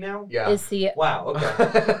fact-checking me now? Yeah. Is the, wow,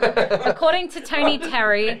 okay. According to Tony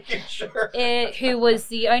Terry, sure. who was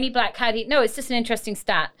the only black caddy... No, it's just an interesting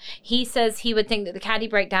stat. He says he would think that the caddy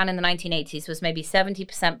breakdown in the 1980s was maybe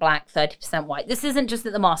 70% black, 30% white. This isn't just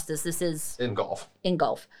at the Masters. This is... In golf.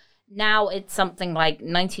 Now it's something like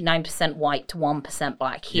 99% white to 1%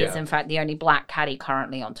 black. He is, in fact, the only black caddy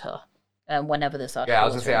currently on tour. Whenever this article I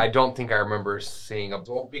was going to say, I don't think I remember seeing a...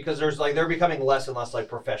 Well, because they're becoming less and less like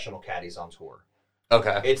professional caddies on tour.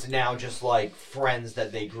 Okay. It's now just like friends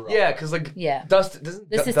that they grew up Yeah, because like... Yeah. This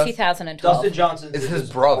is 2012. Dustin Johnson is his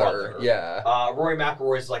brother. Yeah. Rory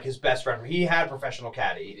McIlroy is like his best friend. He had a professional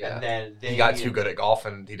caddy, and then he got too good at golf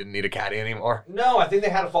and he didn't need a caddy anymore. No, I think they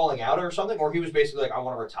had a falling out or something, or he was basically like, I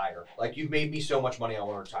want to retire. Like, you've made me so much money, I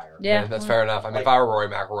want to retire. Yeah. That's fair enough. I mean, if I were Rory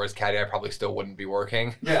McIlroy's caddy, I probably still wouldn't be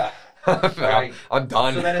working. Yeah. Right. I'm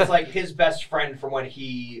done. So then it's like his best friend from when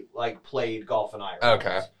he like played golf in Ireland.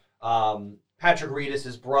 Okay. Patrick Reed is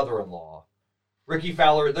his brother-in-law. Ricky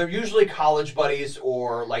Fowler, they're usually college buddies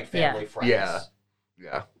or like family friends.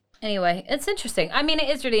 Yeah. Anyway, it's interesting. I mean, it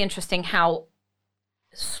is really interesting how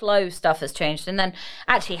slow stuff has changed, and then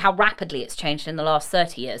actually how rapidly it's changed in the last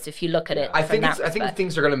 30 years. If you look at it, I think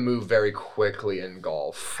things are going to move very quickly in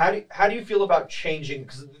golf. How do you feel about changing?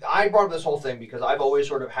 Because I brought up this whole thing because I've always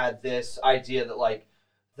sort of had this idea that like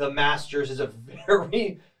the Masters is a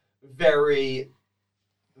very, very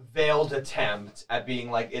veiled attempt at being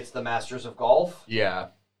like it's the Masters of golf. Yeah.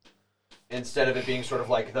 Instead of it being sort of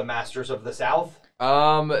like the Masters of the South.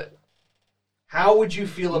 How would you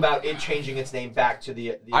feel about it changing its name back to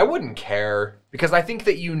the I wouldn't care because I think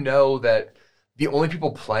that that the only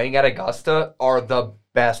people playing at Augusta are the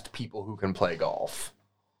best people who can play golf.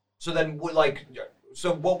 So then what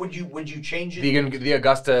would you change it? The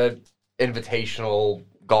Augusta Invitational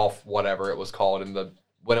Golf, whatever it was called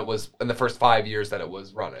when it was in the first 5 years that it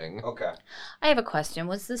was running. Okay. I have a question.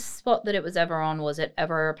 Was this spot that it was ever on, was it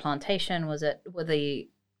ever a plantation? Was it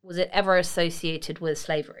ever associated with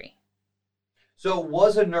slavery? So it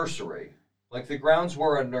was a nursery. Like the grounds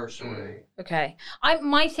were a nursery. Okay.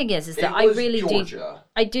 My thing is that I really Georgia.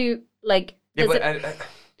 I do like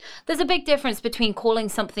there's a big difference between calling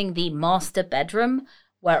something the master bedroom,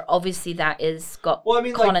 where obviously that is got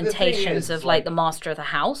connotations of like the master of the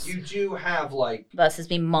house. You do have like versus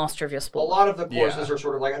being master of your sport. A lot of the courses are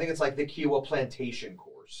sort of like I think it's like the Kiowa Plantation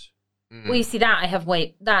course. Mm-hmm. Well, you see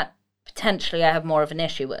that potentially I have more of an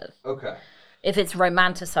issue with. Okay. If it's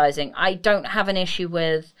romanticizing, I don't have an issue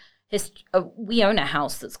with we own a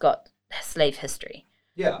house that's got slave history.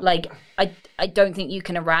 Yeah. Like, I don't think you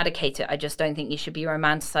can eradicate it. I just don't think you should be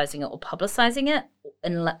romanticizing it or publicizing it,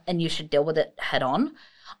 and you should deal with it head on.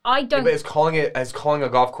 I don't. Yeah, but is calling a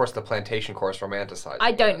golf course the plantation course romanticizing?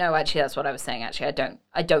 I don't know. Actually, that's what I was saying. Actually, I don't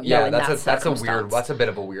know. Yeah, that's a bit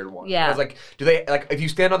of a weird one. Yeah. Because like, do they like if you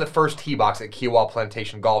stand on the first tee box at Kiowa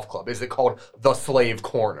Plantation Golf Club, is it called the Slave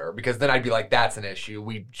Corner? Because then I'd be like, that's an issue.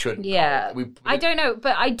 We shouldn't. Yeah. I don't know,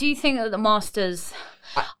 but I do think that the Masters.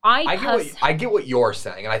 I get what you're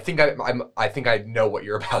saying, and I think I know what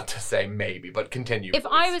you're about to say, maybe. But continue. If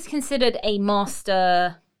I was considered a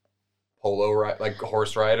master.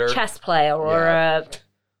 Horse rider, chess player, or a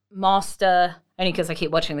master. Only because I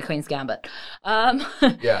keep watching The Queen's Gambit.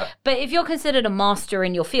 Yeah. But if you're considered a master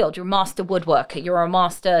in your field, you're a master woodworker, you're a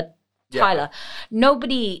master tiler.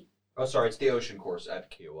 Nobody Oh, sorry, it's the Ocean Course at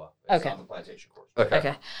Kiowa. It's not the Plantation Course.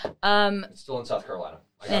 Okay. It's still in South Carolina.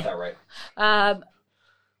 I got that right.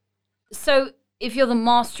 So if you're the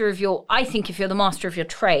master of your, I think if you're the master of your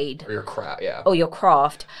trade or your craft, or your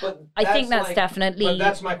craft, but I think that's definitely. But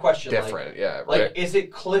that's my question. Different, yeah. Right. Like, is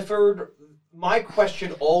it Clifford? My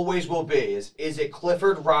question always will be: is it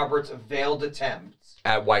Clifford Roberts' veiled attempts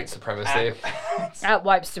at white supremacy? At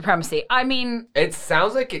white supremacy. I mean, it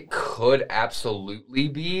sounds like it could absolutely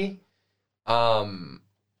be.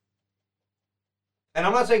 And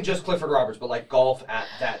I'm not saying just Clifford Roberts, but like golf at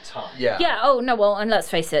that time. Yeah. Yeah. Oh no. Well, and let's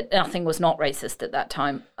face it, nothing was not racist at that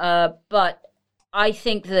time. But I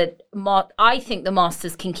think that the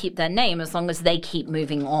Masters can keep their name as long as they keep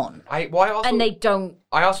moving on. And they don't.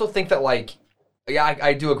 I also think that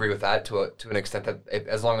I do agree with that to an extent that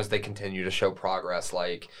as long as they continue to show progress,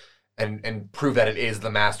 and prove that it is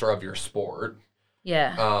the master of your sport.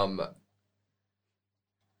 Yeah.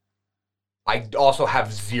 I also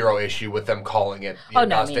have zero issue with them calling it the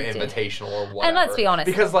Augusta Invitational or whatever. And let's be honest,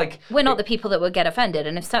 because we're not the people that would get offended.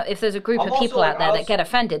 And if there's a group of people out there that get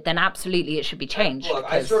offended, then absolutely it should be changed.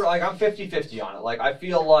 Look, I'm 50-50 on it. Like I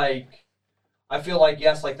feel like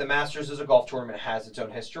yes, like the Masters as a golf tournament has its own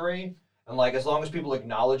history. And like as long as people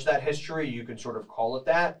acknowledge that history, you can sort of call it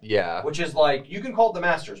that. Yeah. Which is like you can call it the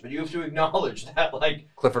Masters, but you have to acknowledge that like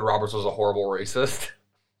Clifford Roberts was a horrible racist.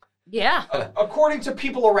 Yeah. According to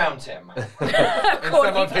people around him. And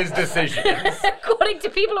some of his decisions. According to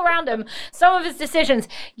people around him, some of his decisions.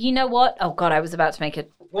 You know what? Oh, God, I was about to make it.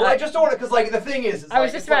 Well, I just don't want to, because, like, the thing is... I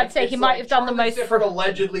was just about to say, he might have done the most... Sifford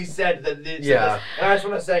allegedly said that this... Yeah. And I just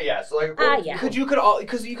want to say, yeah. So, like... yeah.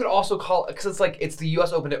 Because you could also call... Because it's like, it's the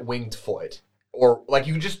U.S. Open at Winged Foot. Or, like,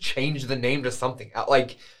 you just change the name to something.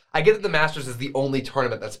 Like... I get that the Masters is the only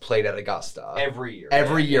tournament that's played at Augusta. Every year.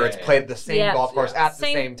 Every year it's played at the same golf course at the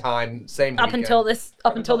same time, same up weekend.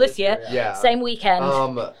 until this year. Yeah. Same weekend.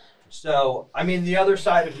 So, I mean, the other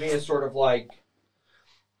side of me is sort of like,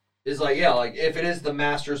 if it is the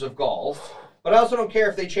Masters of golf, but I also don't care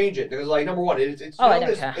if they change it because, like, number one,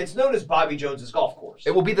 it's known as Bobby Jones's golf course.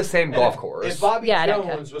 It will be the same golf course. If Bobby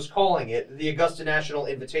Jones was calling it the Augusta National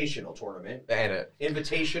Invitational Tournament,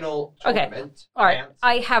 Invitational Tournament. All right.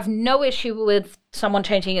 I have no issue with someone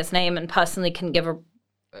changing its name, and personally can give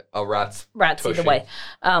a rat's either way.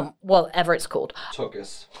 Whatever it's called.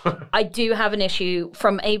 Tookus. I do have an issue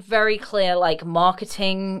from a very clear, like,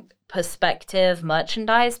 marketing perspective,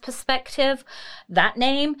 merchandise perspective. That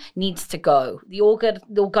name needs to go. The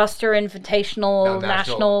Augusta Invitational,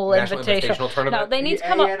 National Invitational Tournament. No, they need to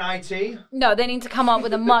come up. No, they need to come up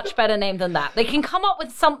with a much better name than that. They can come up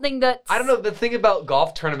with something that I don't know. The thing about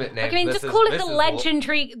golf tournament names. I mean, just call it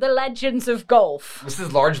the Legends of Golf. This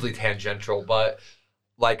is largely tangential, but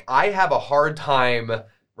like I have a hard time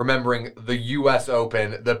remembering the U.S.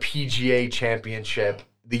 Open, the PGA Championship.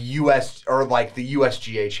 The U.S. or like the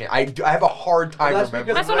USGA champ. I have a hard time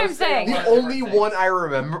remembering. That's what I'm saying. The only one I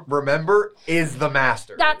remember is the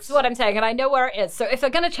Masters. That's what I'm saying, and I know where it is. So if they're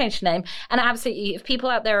going to change the name, and absolutely, if people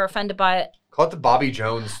out there are offended by it, call it the Bobby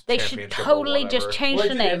Jones. They should totally just change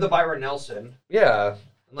the name. The Byron Nelson. Yeah.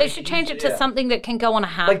 They should change it to something that can go on a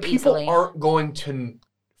hat like people easily. Aren't going to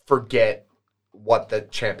forget what the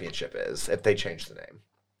championship is if they change the name.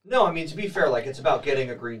 No, I mean, to be fair, like, it's about getting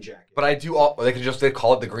a green jacket. But they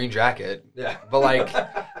call it the green jacket. Yeah. But, like,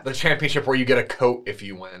 the championship where you get a coat if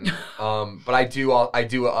you win. But I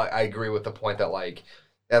agree with the point that, like,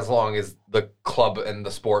 as long as the club and the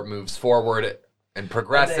sport moves forward and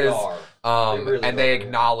progresses, they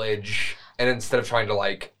acknowledge, and instead of trying to,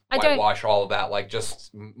 like, whitewash all of that, like,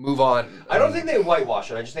 just move on. I don't think they whitewash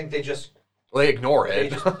it. I just think they just... They ignore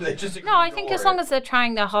it. They just ignore No, I think as long as they're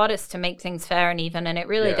trying their hardest to make things fair and even, and it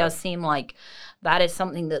really does seem like that is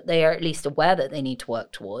something that they are at least aware that they need to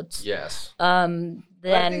work towards. Yes. Then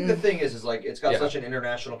I think the thing is like it's got such an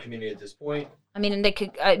international community at this point. I mean,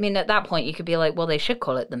 and at that point you could be like, well, they should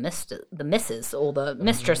call it the misses or the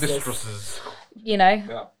mistresses. Mistresses. You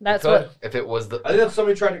know, that's what. If it was the, I think that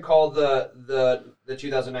somebody tried to call the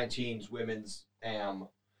 2019's women's AM.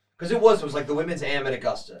 Because it was like the women's AM at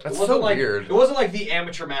Augusta. That's so weird. It wasn't like the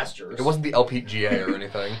amateur Masters. It wasn't the LPGA or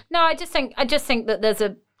anything. No, I just think that there's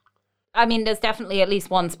definitely at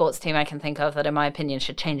least one sports team I can think of that, in my opinion,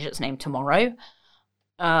 should change its name tomorrow.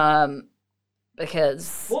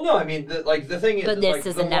 Because. Well, no, I mean, the thing is, but this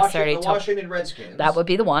isn't necessarily the Washington Redskins. That would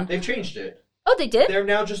be the one. They've changed it. Oh, they did? They're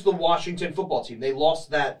now just the Washington football team. They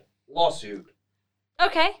lost that lawsuit.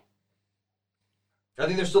 Okay. I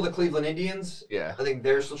think they're still the Cleveland Indians. Yeah. I think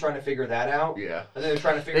they're still trying to figure that out. Yeah. I think they're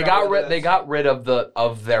trying to figure out. They got rid of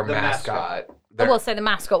their mascot. I will say the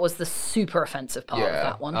mascot was the super offensive part of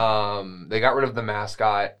that one. They got rid of the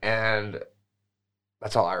mascot, and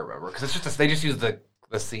that's all I remember. Because it's just they just use the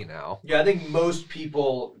C now. Yeah, I think most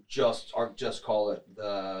people just call it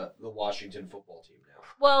the Washington football team now.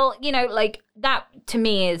 Well, you know, like that to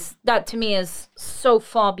me is so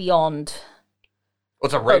far beyond.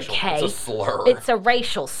 It's a racial. Okay. It's a slur. It's a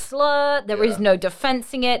racial slur. There is no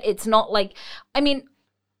defensing it. It's not like, I mean,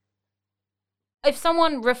 if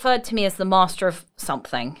someone referred to me as the master of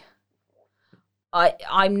something,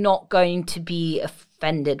 I'm not going to be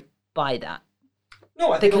offended by that.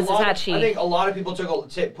 No, I think a lot of people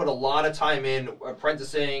put a lot of time in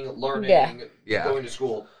apprenticing, learning, going to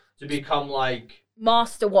school to become like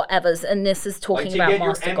master whatevers, and this is talking about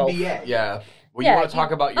master golf. Yeah. Well, you want to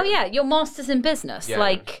talk about your master's in business. Yeah.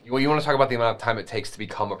 Like, well, you want to talk about the amount of time it takes to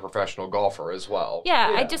become a professional golfer as well.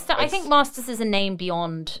 Yeah, I think masters is a name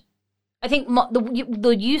beyond. I think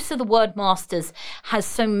the use of the word masters has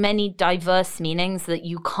so many diverse meanings that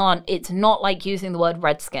you can't. It's not like using the word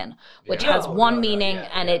redskin, which has one meaning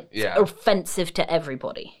and it's offensive to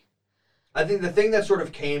everybody. I think the thing that sort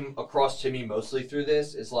of came across to me mostly through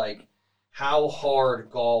this is like how hard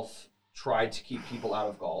golf tried to keep people out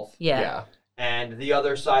of golf. Yeah. And the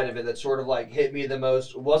other side of it that sort of like hit me the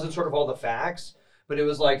most wasn't sort of all the facts, but it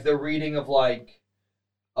was like the reading of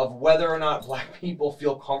whether or not black people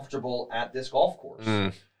feel comfortable at this golf course.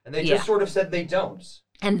 And they just sort of said they don't.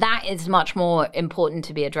 And that is much more important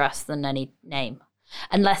to be addressed than any name.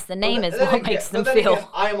 Unless the name is what makes them feel. Again,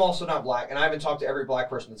 I am also not black, and I haven't talked to every black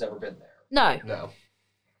person that's ever been there. No.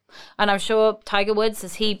 And I'm sure Tiger Woods,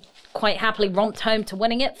 as he quite happily romped home to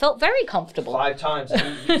winning it, felt very comfortable. 5 times.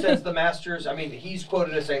 He says the Masters, I mean, he's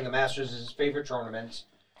quoted as saying the Masters is his favorite tournament,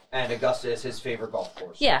 and Augusta is his favorite golf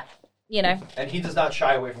course. Yeah, you know. And he does not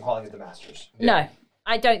shy away from calling it the Masters. No,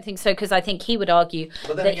 I don't think so, because I think he would argue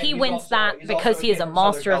that he wins that because he is a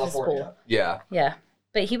master of his sport. Yeah. Yeah.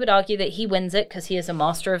 But he would argue that he wins it because he is a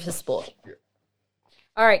master of his sport. Yeah.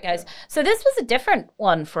 All right, guys. So this was a different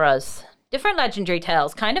one for us. Different legendary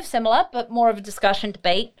tales, kind of similar, but more of a discussion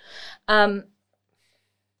debate.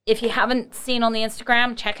 If you haven't seen on the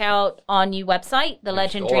Instagram, check out our new website, the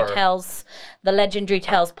Legendary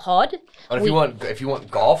Tales Pod. But if you want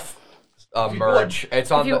golf merch,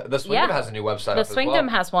 it's on the Swingdom has a new website. The Swingdom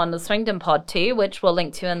has one, the Swingdom Pod too, which we'll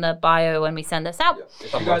link to in the bio when we send this out. Yeah.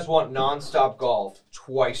 If you guys want nonstop golf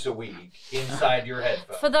twice a week inside your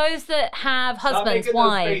headphones. For those that have husbands,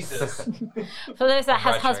 wives. For those that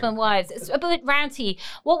have husband, wives. It's a bit rowdy.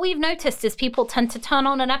 What we've noticed is people tend to turn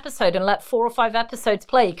on an episode and let 4 or 5 episodes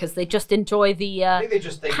play because they just enjoy the I think they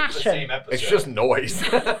just think passion. It's the same episode. It's just noise.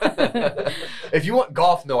 If you want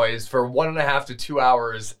golf noise for 1.5 to 2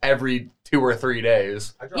 hours every 2 or 3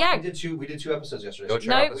 days. We did 2 episodes yesterday.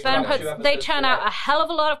 They churn out a hell of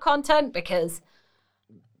a lot of content because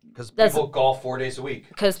people golf 4 days a week.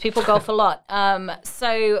 Because people golf a lot.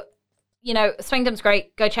 So, you know, Swingdom's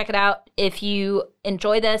great. Go check it out. If you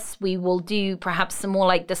enjoy this, we will do perhaps some more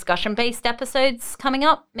like discussion-based episodes coming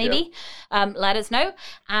up, maybe. Yeah. Let us know.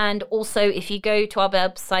 And also, if you go to our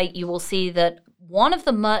website, you will see that one of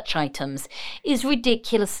the merch items is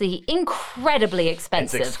ridiculously, incredibly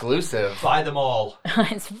expensive. It's exclusive. Buy them all.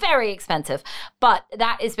 It's very expensive. But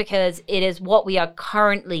that is because it is what we are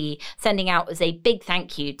currently sending out as a big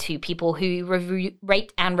thank you to people who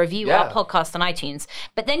rate and review our podcast on iTunes.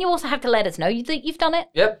 But then you also have to let us know that you've done it.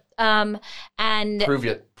 Yep. And prove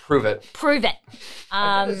it.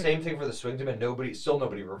 I did the same thing for the Swingdom, and nobody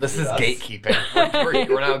reviewed This is gatekeeping.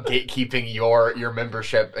 We're now gatekeeping your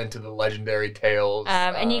membership into the Legendary Tales.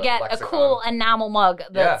 And you get lexicon. A cool enamel mug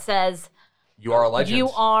that says, "You are a legend. You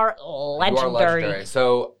are legendary."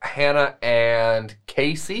 So Hannah and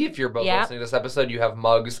Casey, if you're both listening to this episode, you have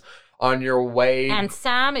mugs on your way. And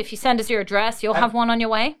Sam, if you send us your address, you'll have one on your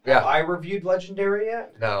way. Yeah. Have I reviewed Legendary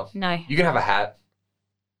yet? No. You can have a hat.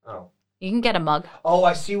 Oh. You can get a mug. Oh,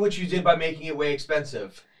 I see what you did by making it way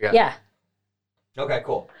expensive. Yeah. Okay,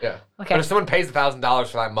 cool. Yeah. Okay. But if someone pays $1,000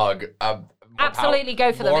 for that mug, absolutely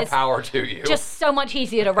go for them. More power to you. Just so much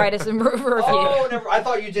easier to write us a review. Oh, never. I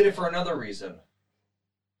thought you did it for another reason.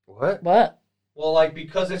 What? Well, like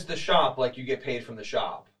because it's the shop, like you get paid from the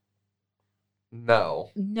shop. No.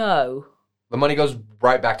 The money goes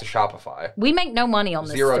right back to Shopify. We make no money on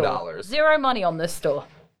this store. $0. Zero money on this store.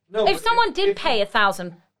 No. If someone did pay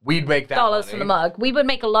 $1,000. We'd make that dollars for the mug. We would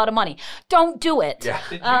make a lot of money. Don't do it. Yeah.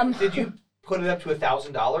 Did you put it up to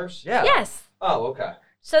 $1,000? Yeah. Yes. Oh, okay.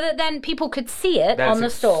 So that then people could see it on the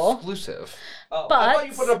store. Exclusive. Oh, but I thought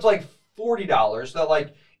you put it up to like $40. That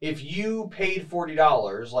like if you paid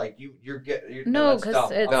 $40, like No, that's dumb.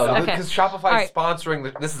 because it's No, okay. because Shopify All is right.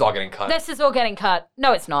 sponsoring. This is all getting cut. This is all getting cut.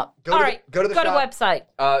 No, it's not. Go All to right, go to the go to shop.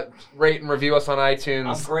 website. Rate and review us on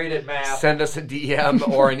iTunes. I'm great at math. Send us a DM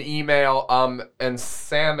or an email. And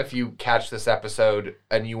Sam, if you catch this episode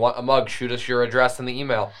and you want a mug, shoot us your address in the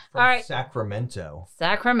email. From All right. Sacramento.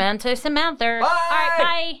 Sacramento, Samantha. Bye. All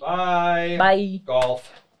right, bye. Bye. Bye.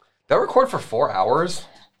 Golf. That record for 4 hours?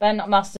 Ben must